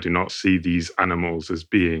I do not see these animals as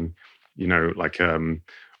being, you know, like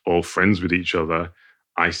all friends with each other.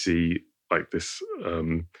 I see like this.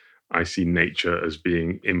 I see nature as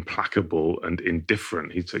being implacable and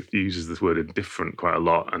indifferent. He uses this word indifferent quite a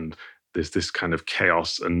lot, and there's this kind of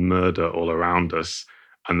chaos and murder all around us,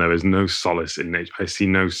 and there is no solace in nature. I see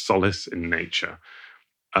no solace in nature,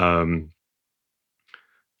 and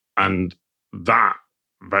that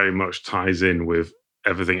very much ties in with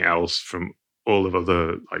everything else from all of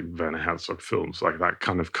other like Werner Herzog films. Like that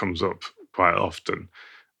kind of comes up quite often.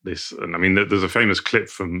 And I mean, there's a famous clip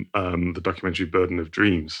from the documentary Burden of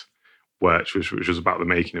Dreams, which was about the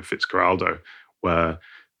making of Fitzcarraldo, where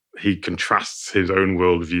he contrasts his own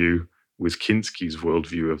worldview with Kinski's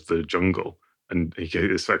worldview of the jungle. And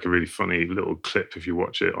it's like a really funny little clip if you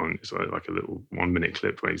watch it on. It's like a little 1 minute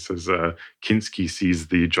clip where he says, "Kinski sees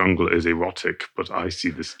the jungle as erotic, but I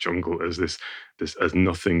see this jungle as this as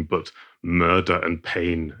nothing but murder and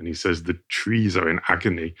pain." And he says the trees are in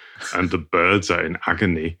agony and the birds are in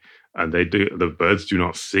agony, and the birds do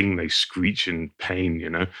not sing; they screech in pain.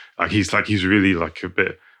 You know, he's really like a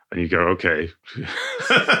bit. And you go, okay, and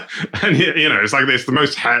it's like it's the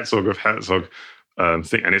most Herzog of Herzog.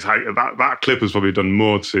 Thing, and it's like that clip has probably done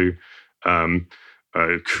more to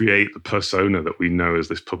create the persona that we know as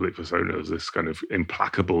this public persona, as this kind of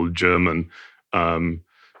implacable German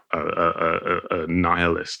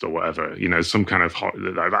nihilist or whatever. Some kind of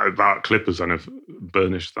that clip has kind of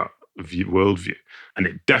burnished that worldview, and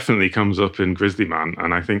it definitely comes up in Grizzly Man.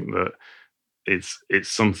 And I think that it's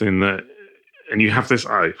something that, and you have this.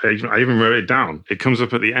 I even wrote it down. It comes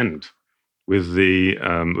up at the end with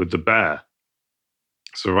the bear.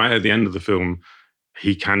 So right at the end of the film,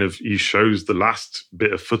 he shows the last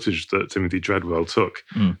bit of footage that Timothy Treadwell took,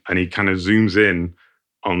 and he kind of zooms in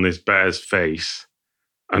on this bear's face.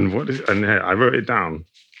 And I wrote it down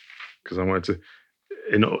because I wanted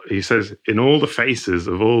to. He says, "In all the faces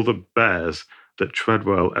of all the bears that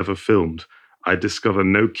Treadwell ever filmed, I discover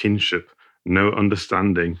no kinship, no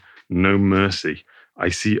understanding, no mercy. I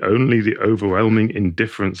see only the overwhelming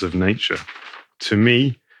indifference of nature. To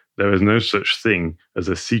me, there is no such thing as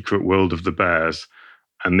a secret world of the bears,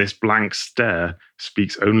 and this blank stare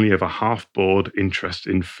speaks only of a half-bored interest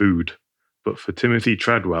in food. But for Timothy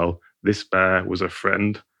Treadwell, this bear was a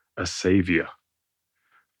friend, a savior."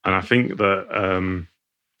 And I think that,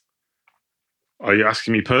 are you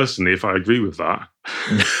asking me personally if I agree with that?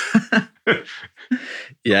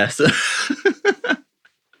 Yes.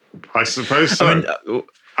 I suppose so.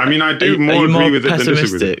 I mean, I do more agree with it than disagree.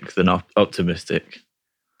 Pessimistic than optimistic?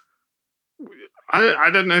 I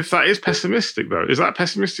don't know if that is pessimistic, though. Is that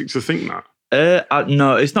pessimistic to think that?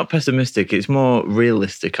 No, it's not pessimistic. It's more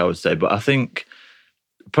realistic, I would say. But I think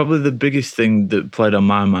probably the biggest thing that played on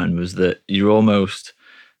my mind was that you're almost...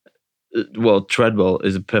 Well, Treadwell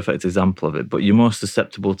is a perfect example of it, but you're more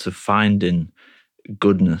susceptible to finding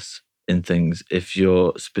goodness in things if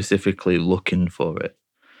you're specifically looking for it,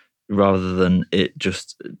 rather than it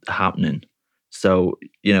just happening. So,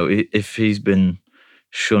 if he's been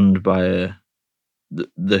shunned by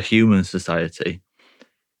the human society,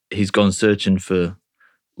 he's gone searching for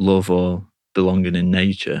love or belonging in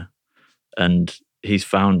nature, and he's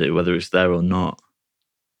found it, whether it's there or not.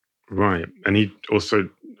 Right. And he also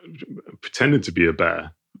pretended to be a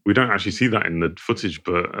bear. We don't actually see that in the footage,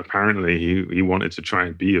 but apparently he wanted to try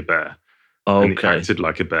and be a bear. Okay. And he acted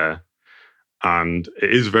like a bear. And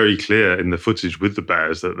it is very clear in the footage with the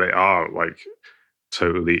bears that they are like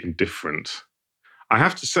totally indifferent. I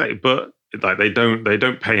have to say, but like they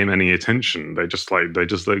don't pay him any attention. They just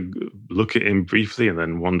look at him briefly and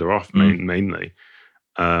then wander off mainly.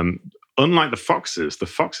 Unlike the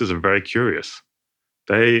foxes are very curious.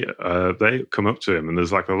 They come up to him, and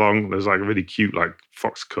there's like a really cute like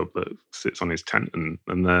fox cub that sits on his tent, and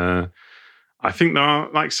I think there are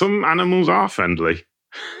like some animals are friendly,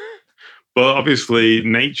 but obviously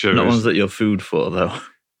nature not is ones that you're food for, though.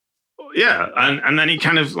 Yeah, and then he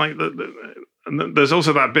kind of like and there's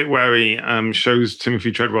also that bit where he shows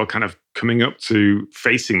Timothy Treadwell kind of coming up to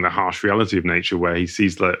facing the harsh reality of nature, where he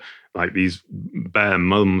sees that like these bear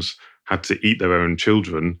mums had to eat their own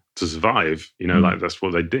children to survive, like that's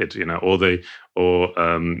what they did, or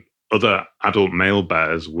other adult male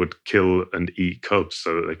bears would kill and eat cubs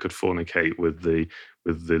so that they could fornicate with the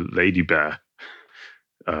lady bear.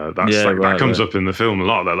 That comes up in the film a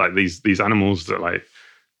lot. That like these animals that like,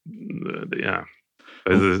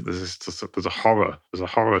 there's a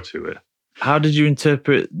horror to it. How did you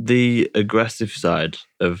interpret the aggressive side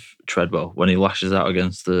of Treadwell when he lashes out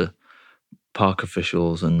against the park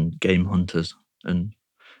officials and game hunters and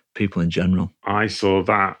people in general? I saw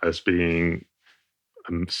that as being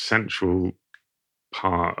a central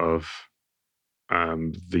part of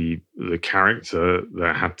the character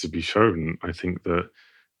that had to be shown. I think that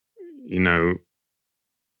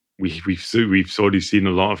we've already seen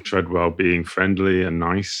a lot of Treadwell being friendly and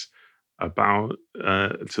nice about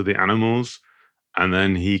to the animals, and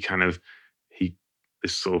then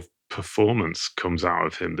this sort of performance comes out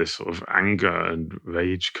of him, this sort of anger and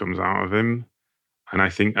rage comes out of him. And I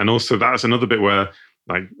think, and also that's another bit where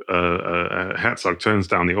like Herzog turns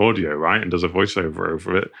down the audio, right, and does a voiceover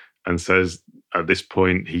over it and says at this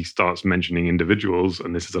point he starts mentioning individuals,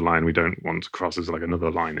 and this is a line we don't want to cross. Is like another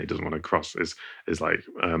line that he doesn't want to cross is like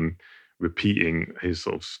repeating his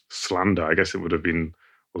sort of slander. I guess it would have been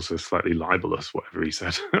also slightly libelous, whatever he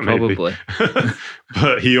said. Probably.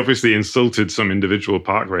 But he obviously insulted some individual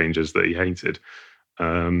park rangers that he hated. I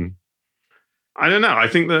don't know. I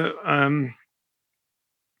think that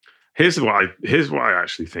here's what I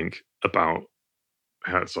actually think about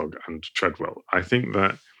Herzog and Treadwell. I think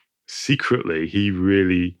that secretly he's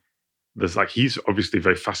obviously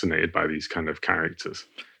very fascinated by these kind of characters.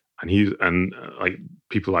 And like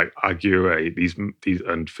people like Aguirre, these and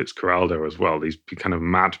Fitzcarraldo as well, these kind of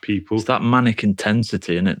mad people. It's that manic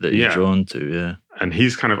intensity in it that you're drawn to, yeah. And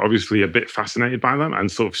he's kind of obviously a bit fascinated by them,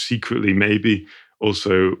 and sort of secretly maybe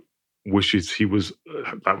also wishes he was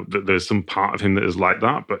that there's some part of him that is like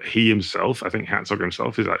that. But he himself, I think Herzog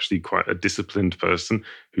himself, is actually quite a disciplined person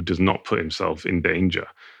who does not put himself in danger.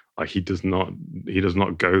 Like he does not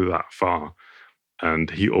go that far.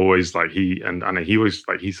 And he always he's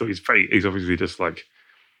obviously just like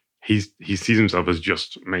he sees himself as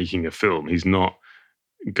just making a film. He's not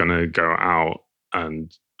gonna go out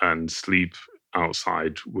and sleep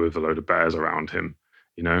outside with a load of bears around him,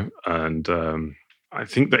 And I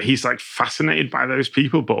think that he's like fascinated by those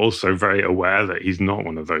people, but also very aware that he's not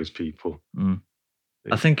one of those people. Mm.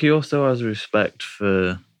 I think he also has respect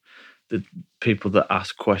for the people that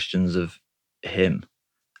ask questions of him.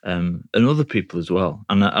 And other people as well.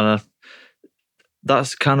 And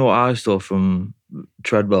that's kind of what I saw from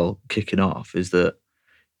Treadwell kicking off, is that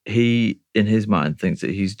he, in his mind, thinks that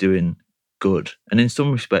he's doing good. And in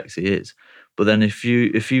some respects he is. But then if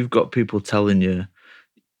you've got people telling you,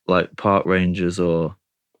 like park rangers or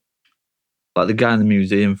like the guy in the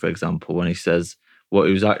museum, for example, when he says what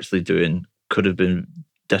he was actually doing could have been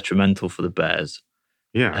detrimental for the bears,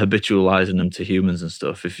 habitualizing them to humans and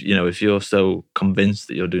stuff. If you're so convinced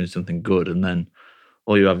that you're doing something good, and then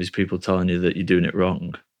all you have is people telling you that you're doing it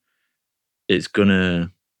wrong, it's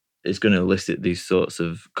gonna elicit these sorts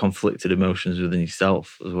of conflicted emotions within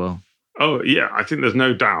yourself as well. Oh yeah, I think there's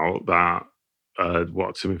no doubt that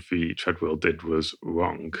what Timothy Treadwell did was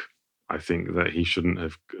wrong. I think that he shouldn't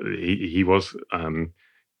have. He was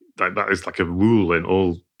that is like a rule in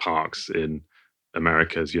all parks in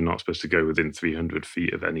Americas. You're not supposed to go within 300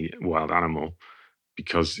 feet of any wild animal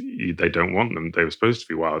because they don't want them. They were supposed to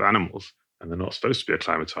be wild animals, and they're not supposed to be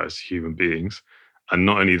acclimatized to human beings. And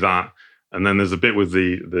not only that, and then there's a bit with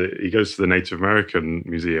he goes to the Native American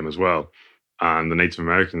Museum as well, and the Native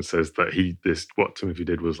American says that what Timothy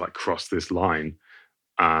did was like cross this line,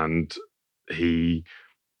 and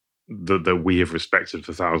that we have respected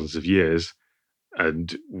for thousands of years,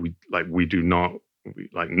 and we do not.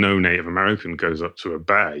 No Native American goes up to a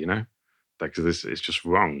bear, because this is just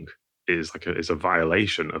wrong. It's a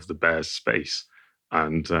violation of the bear's space.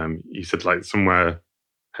 And he said, like somewhere,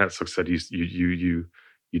 Herzog said, you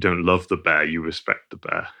don't love the bear, you respect the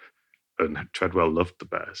bear. And Treadwell loved the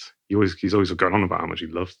bears. He's always gone on about how much he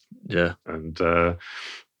loved. Yeah. And I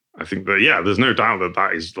think that there's no doubt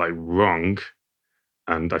that is like wrong,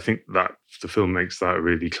 and I think that the film makes that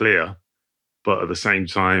really clear. But at the same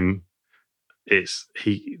time, there's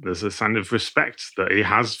a kind of respect that he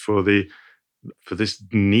has for this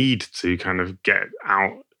need to kind of get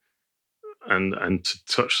out and to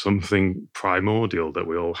touch something primordial that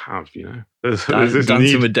we all have, There's this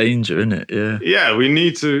dancing with danger, isn't it? Yeah. Yeah, we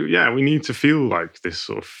need to feel like this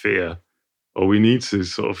sort of fear, or we need to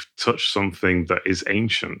sort of touch something that is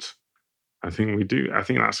ancient. I think we do. I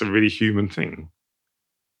think that's a really human thing.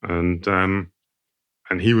 And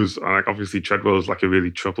he was like, obviously Treadwell was like a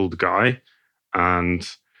really troubled guy, and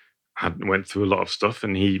went through a lot of stuff.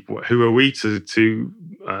 And who are we to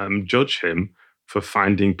judge him for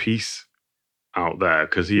finding peace out there?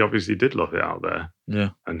 Because he obviously did love it out there.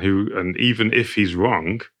 Yeah. And even if he's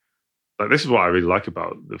wrong, like this is what I really like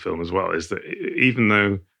about the film as well, is that even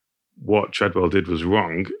though what Treadwell did was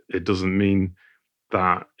wrong, it doesn't mean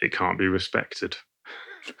that it can't be respected.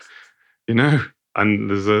 And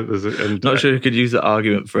there's a not sure you could use that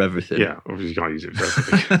argument for everything. Yeah, obviously you can't use it for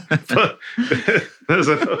everything.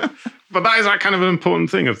 but that is like kind of an important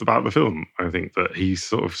thing about the film. I think that he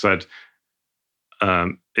sort of said,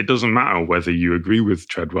 it doesn't matter whether you agree with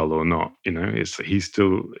Treadwell or not. You know,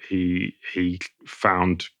 he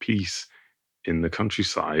found peace in the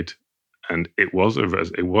countryside, and it was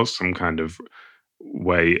some kind of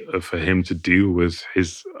way for him to deal with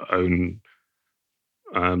his own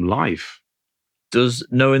life. Does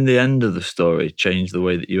knowing the end of the story change the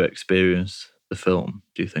way that you experience the film,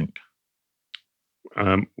 do you think?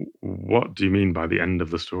 What do you mean by the end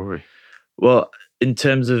of the story? Well, in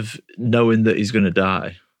terms of knowing that he's going to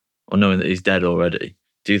die or knowing that he's dead already,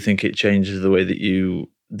 do you think it changes the way that you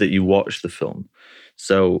watch the film?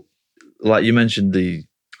 So, like you mentioned, the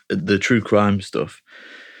true crime stuff.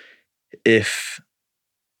 If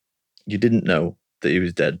you didn't know that he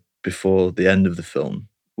was dead before the end of the film,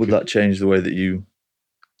 would that change the way that you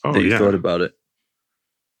thought about it?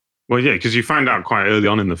 Well, yeah, because you find out quite early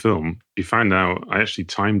on in the film. You find out I actually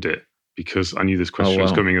timed it because I knew this question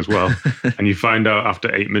was coming as well. And you find out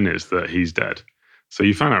after 8 minutes that he's dead. So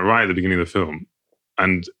you find out right at the beginning of the film.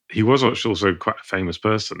 And he was also quite a famous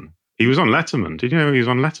person. He was on Letterman. Did you know he was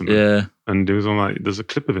on Letterman? Yeah. And it was on there's a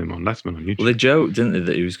clip of him on Letterman on YouTube. Well, they joked, didn't they,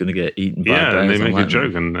 that he was going to get eaten by bears. Yeah, and they make a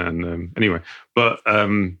joke. And anyway, but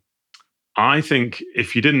I think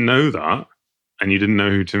if you didn't know that and you didn't know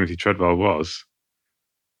who Timothy Treadwell was,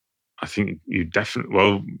 I think you definitely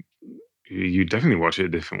watch it a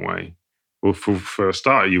different way. Well, for a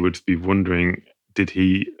start, you would be wondering, did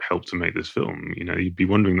he help to make this film? You know, you'd be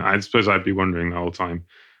wondering. I suppose I'd be wondering the whole time,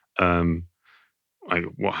 like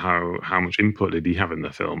how much input did he have in the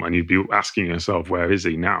film? And you'd be asking yourself, where is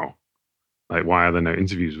he now? Like, why are there no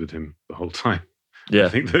interviews with him the whole time? Yeah, I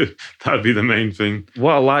think that'd be the main thing.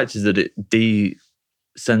 What I liked is that it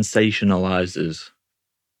desensationalizes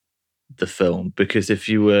the film, because if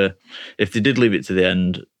they did leave it to the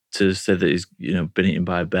end to say that he's been eaten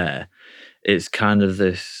by a bear, it's kind of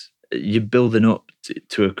this, you're building up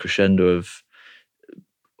to a crescendo of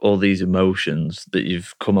all these emotions that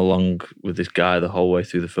you've come along with this guy the whole way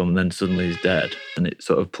through the film, and then suddenly he's dead, and it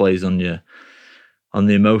sort of plays on the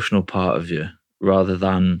emotional part of you, rather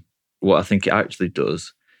than what I think it actually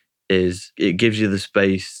does is it gives you the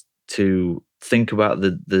space to think about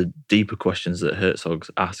the deeper questions that Herzog's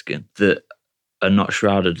asking that are not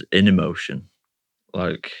shrouded in emotion.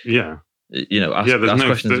 Like, ask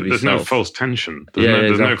questions of yourself. There's no false tension.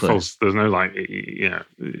 There's no like,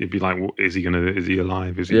 it'd be like, is he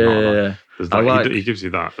alive? Is he not alive? He gives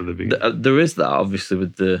you that at the beginning. There is that, obviously,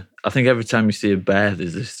 I think every time you see a bear,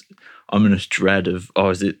 there's this ominous dread of,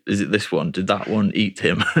 is it this one? Did that one eat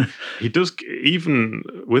him? He does, even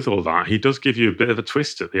with all that, he does give you a bit of a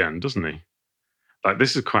twist at the end, doesn't he? Like,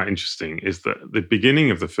 this is quite interesting, is that the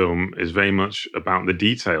beginning of the film is very much about the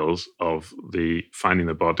details of the finding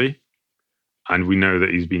the body. And we know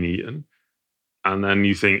that he's been eaten. And then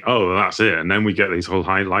you think, oh, that's it. And then we get this whole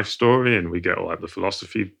high life story, and we get all like the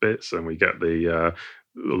philosophy bits, and we get a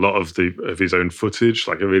lot of his own footage,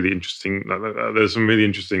 like a really interesting, there's some really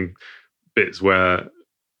interesting bits where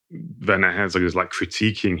Werner Herzog is like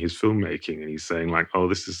critiquing his filmmaking, and he's saying like, oh,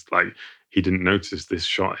 this is like, he didn't notice this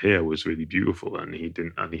shot here was really beautiful, and he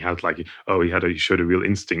showed a real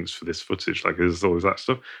instincts for this footage. Like, there's always that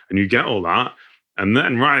stuff, and you get all that, and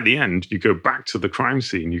then right at the end, you go back to the crime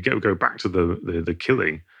scene, you go back to the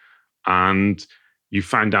killing, and you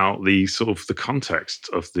find out the sort of the context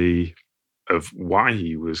of why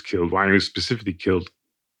he was killed, why he was specifically killed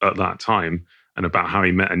at that time, and about how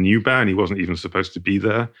he met a new bear, and he wasn't even supposed to be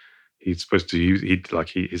there. He's supposed to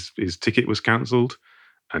his ticket was cancelled.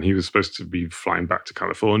 And he was supposed to be flying back to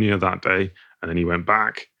California that day. And then he went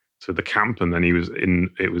back to the camp, and then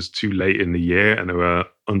it was too late in the year, and there were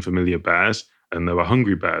unfamiliar bears, and there were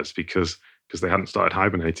hungry bears because they hadn't started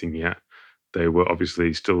hibernating yet. They were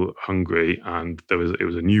obviously still hungry, and it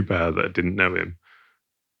was a new bear that didn't know him.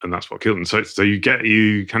 And that's what killed him. So you get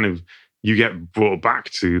brought back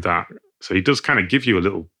to that. So he does kind of give you a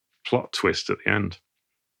little plot twist at the end.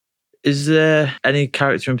 Is there any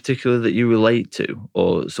character in particular that you relate to,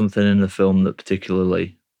 or something in the film that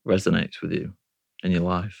particularly resonates with you in your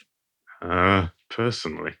life?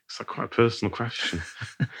 Personally, it's quite a personal question.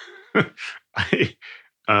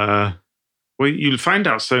 Well, you'll find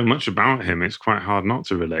out so much about him, it's quite hard not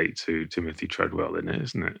to relate to Timothy Treadwell in it,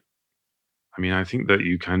 isn't it? I mean, I think that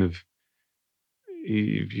you kind of,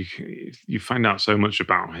 you find out so much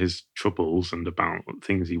about his troubles and about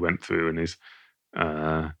things he went through, and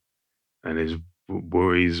his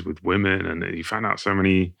worries with women, and you find out so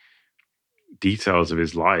many details of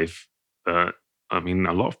his life that, I mean,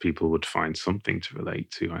 a lot of people would find something to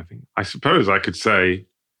relate to, I think. I suppose I could say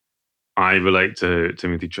I relate to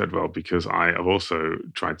Timothy Treadwell because I have also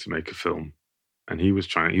tried to make a film, and he was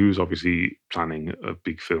obviously planning a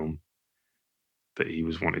big film, that he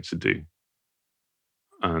was wanted to do.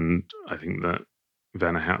 And I think that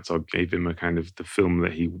Werner Herzog gave him a kind of the film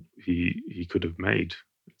that he could have made.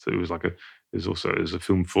 So it was like it was a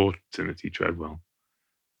film for Timothy Treadwell.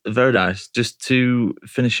 Very nice. Just to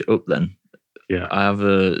finish it up then, Yeah. I have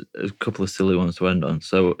a couple of silly ones to end on.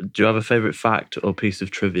 So do you have a favourite fact or piece of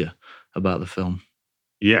trivia about the film?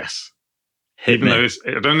 Yes. Hit Even me.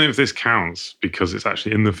 though I don't know if this counts because it's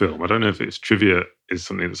actually in the film. I don't know if it's trivia is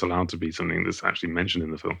something that's allowed to be something that's actually mentioned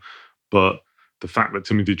in the film. But the fact that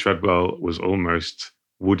Timothy Treadwell was almost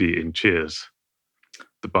Woody in Cheers,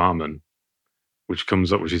 the barman, which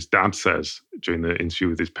comes up, which his dad says during the interview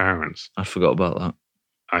with his parents. I forgot about that.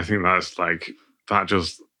 I think that's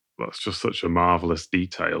just such a marvelous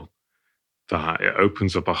detail that it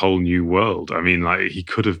opens up a whole new world. I mean, like, he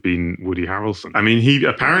could have been Woody Harrelson. I mean, he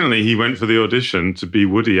went for the audition to be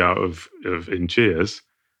Woody out of in Cheers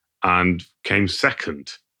and came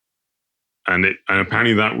second. And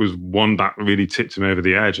apparently that was one that really tipped him over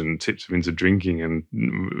the edge and tipped him into drinking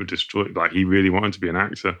and destroyed. Like, he really wanted to be an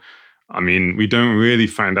actor. I mean, we don't really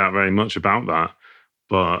find out very much about that,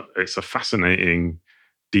 but it's a fascinating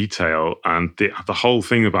detail. And the whole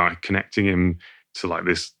thing about connecting him to like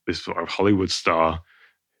this sort of Hollywood star,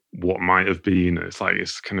 what might have been, it's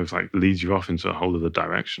kind of like leads you off into a whole other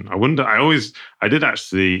direction. I did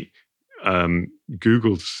actually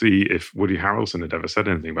Google to see if Woody Harrelson had ever said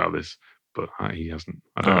anything about this, but he hasn't.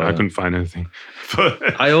 I don't know. I couldn't find anything.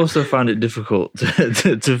 But I also found it difficult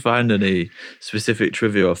to find any specific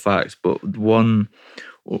trivia or facts, but one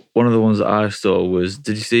of the ones that I saw was,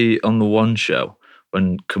 did you see on the One Show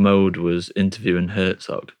when Commode was interviewing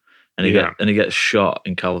Herzog and he gets shot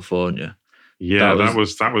in California? Yeah, that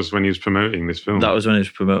was when he was promoting this film. That was when he was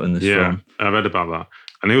promoting this film. I read about that.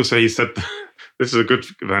 And he said, this is a good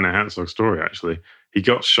Werner Herzog story, actually. He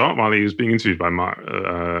got shot while he was being interviewed by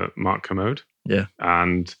Mark Commode. Yeah.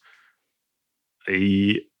 And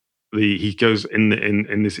he goes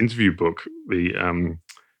in this interview book,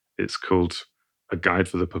 it's called A Guide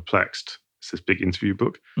for the Perplexed. It's this big interview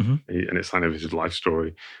book, and it's kind of his life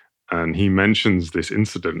story. And he mentions this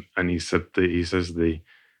incident, and he says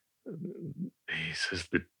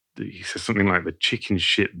something like the chicken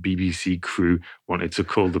shit BBC crew wanted to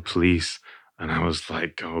call the police, and I was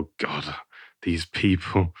like, oh God, these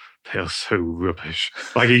people, they are so rubbish.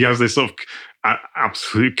 Like, he has this sort of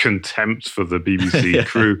absolute contempt for the BBC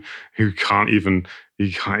crew who can't.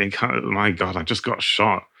 My God, I just got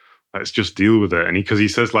shot. Let's just deal with it. And because he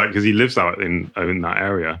lives out in that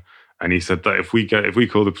area. And he said that if we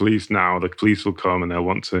call the police now, the police will come and they'll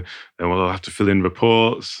have to fill in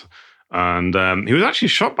reports. And he was actually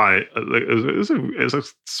shot by it was a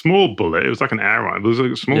small bullet. It was like an air rifle. It was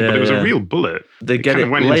a small, but it was a real bullet. They get it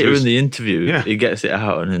later in the interview. Yeah. He gets it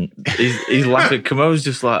out, and then he's laughing. Commode's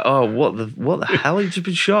just like, "Oh, what the hell? He's just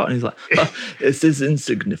been shot." And he's like, "Oh, it's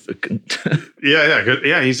insignificant."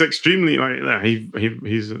 Yeah. He's extremely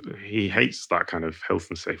he hates that kind of health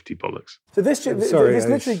and safety bollocks. So this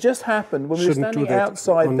literally just happened when we were standing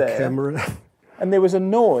outside there. Camera. And there was a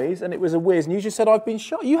noise, and it was a whiz, and you just said, "I've been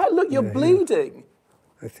shot." You're bleeding.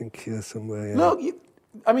 I think here somewhere. Yeah. Look,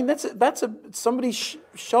 that's somebody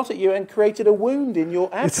shot at you and created a wound in your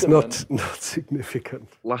abdomen. It's not significant.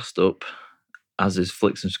 Last up, as is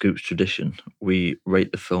Flicks and Scoops tradition, we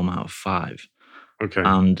rate the film out of 5. Okay.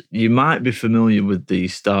 And you might be familiar with the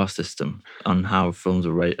star system on how films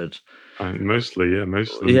are rated. Mostly, yeah.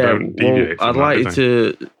 Most of them don't deviate. I'd like you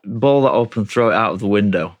to ball that up and throw it out of the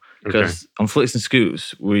window. Because on Flicks and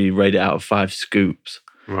Scoops, we rate it out of 5 scoops.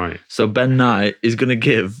 Right. So Ben Knight is going to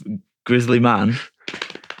give Grizzly Man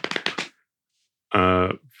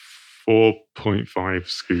 4.5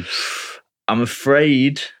 scoops. I'm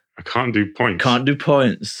afraid I can't do points. Can't do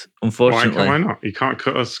points, unfortunately. Why not? You can't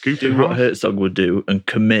cut a scoop do in what half? Herzog would do and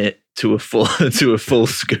commit to a full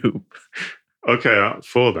scoop. Okay,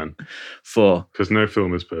 4 then. 4. Because no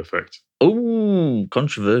film is perfect. Oh,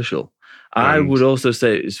 controversial. I would also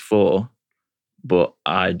say it's 4, but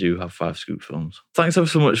I do have 5 scoop films. Thanks ever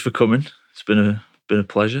so much for coming. It's been a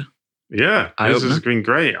pleasure. Yeah, this has been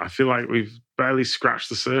great. I feel like we've barely scratched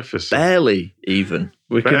the surface. Barely, even.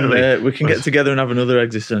 We can get together and have another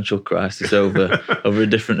existential crisis over a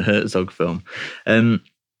different Herzog film.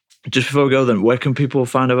 Just before we go, then, where can people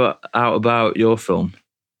find out about your film?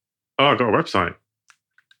 Oh, I've got a website.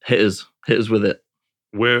 Hit us with it.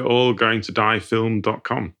 We're all going to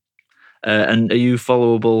diefilm.com. And are you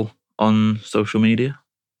followable on social media?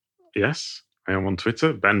 Yes, I am on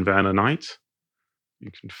Twitter, Ben Werner Knight.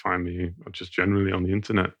 You can find me just generally on the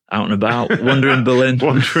internet. Out and about, wandering Berlin.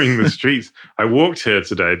 Wandering the streets. I walked here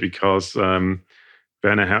today because Werner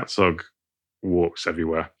Herzog walks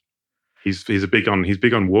everywhere. He's big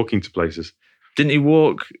on walking to places. Didn't he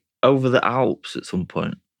walk over the Alps at some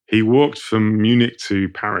point? He walked from Munich to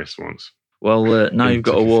Paris once. Well, now you've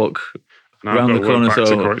got to walk Now round I've the got to corner, walk back to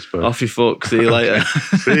so Kreuzberg. off you fuck. See you later.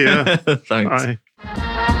 See ya. Thanks. Bye.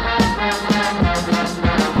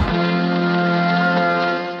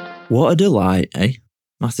 What a delight, eh?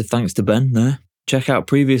 Massive thanks to Ben there. Check out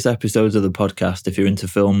previous episodes of the podcast if you're into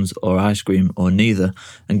films or ice cream or neither,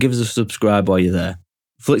 and give us a subscribe while you're there.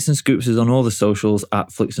 Flicks and Scoops is on all the socials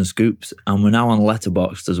at Flicks and Scoops, and we're now on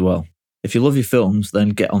Letterboxd as well. If you love your films, then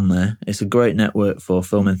get on there. It's a great network for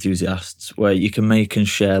film enthusiasts where you can make and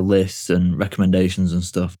share lists and recommendations and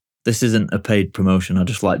stuff. This isn't a paid promotion, I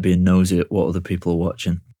just like being nosy at what other people are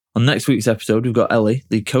watching. On next week's episode, we've got Ellie,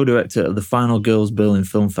 the co-director of the Final Girls Berlin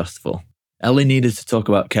Film Festival. Ellie needed to talk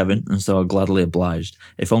about Kevin, and so I gladly obliged,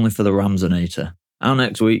 if only for the Ramsonator. Out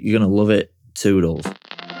next week, you're going to love it. Toodles.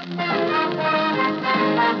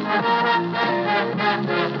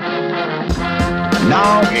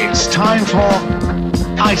 Now it's time for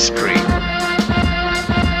ice cream.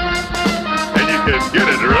 And you can get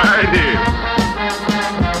it right here.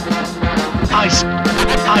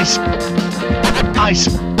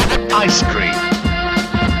 Ice cream.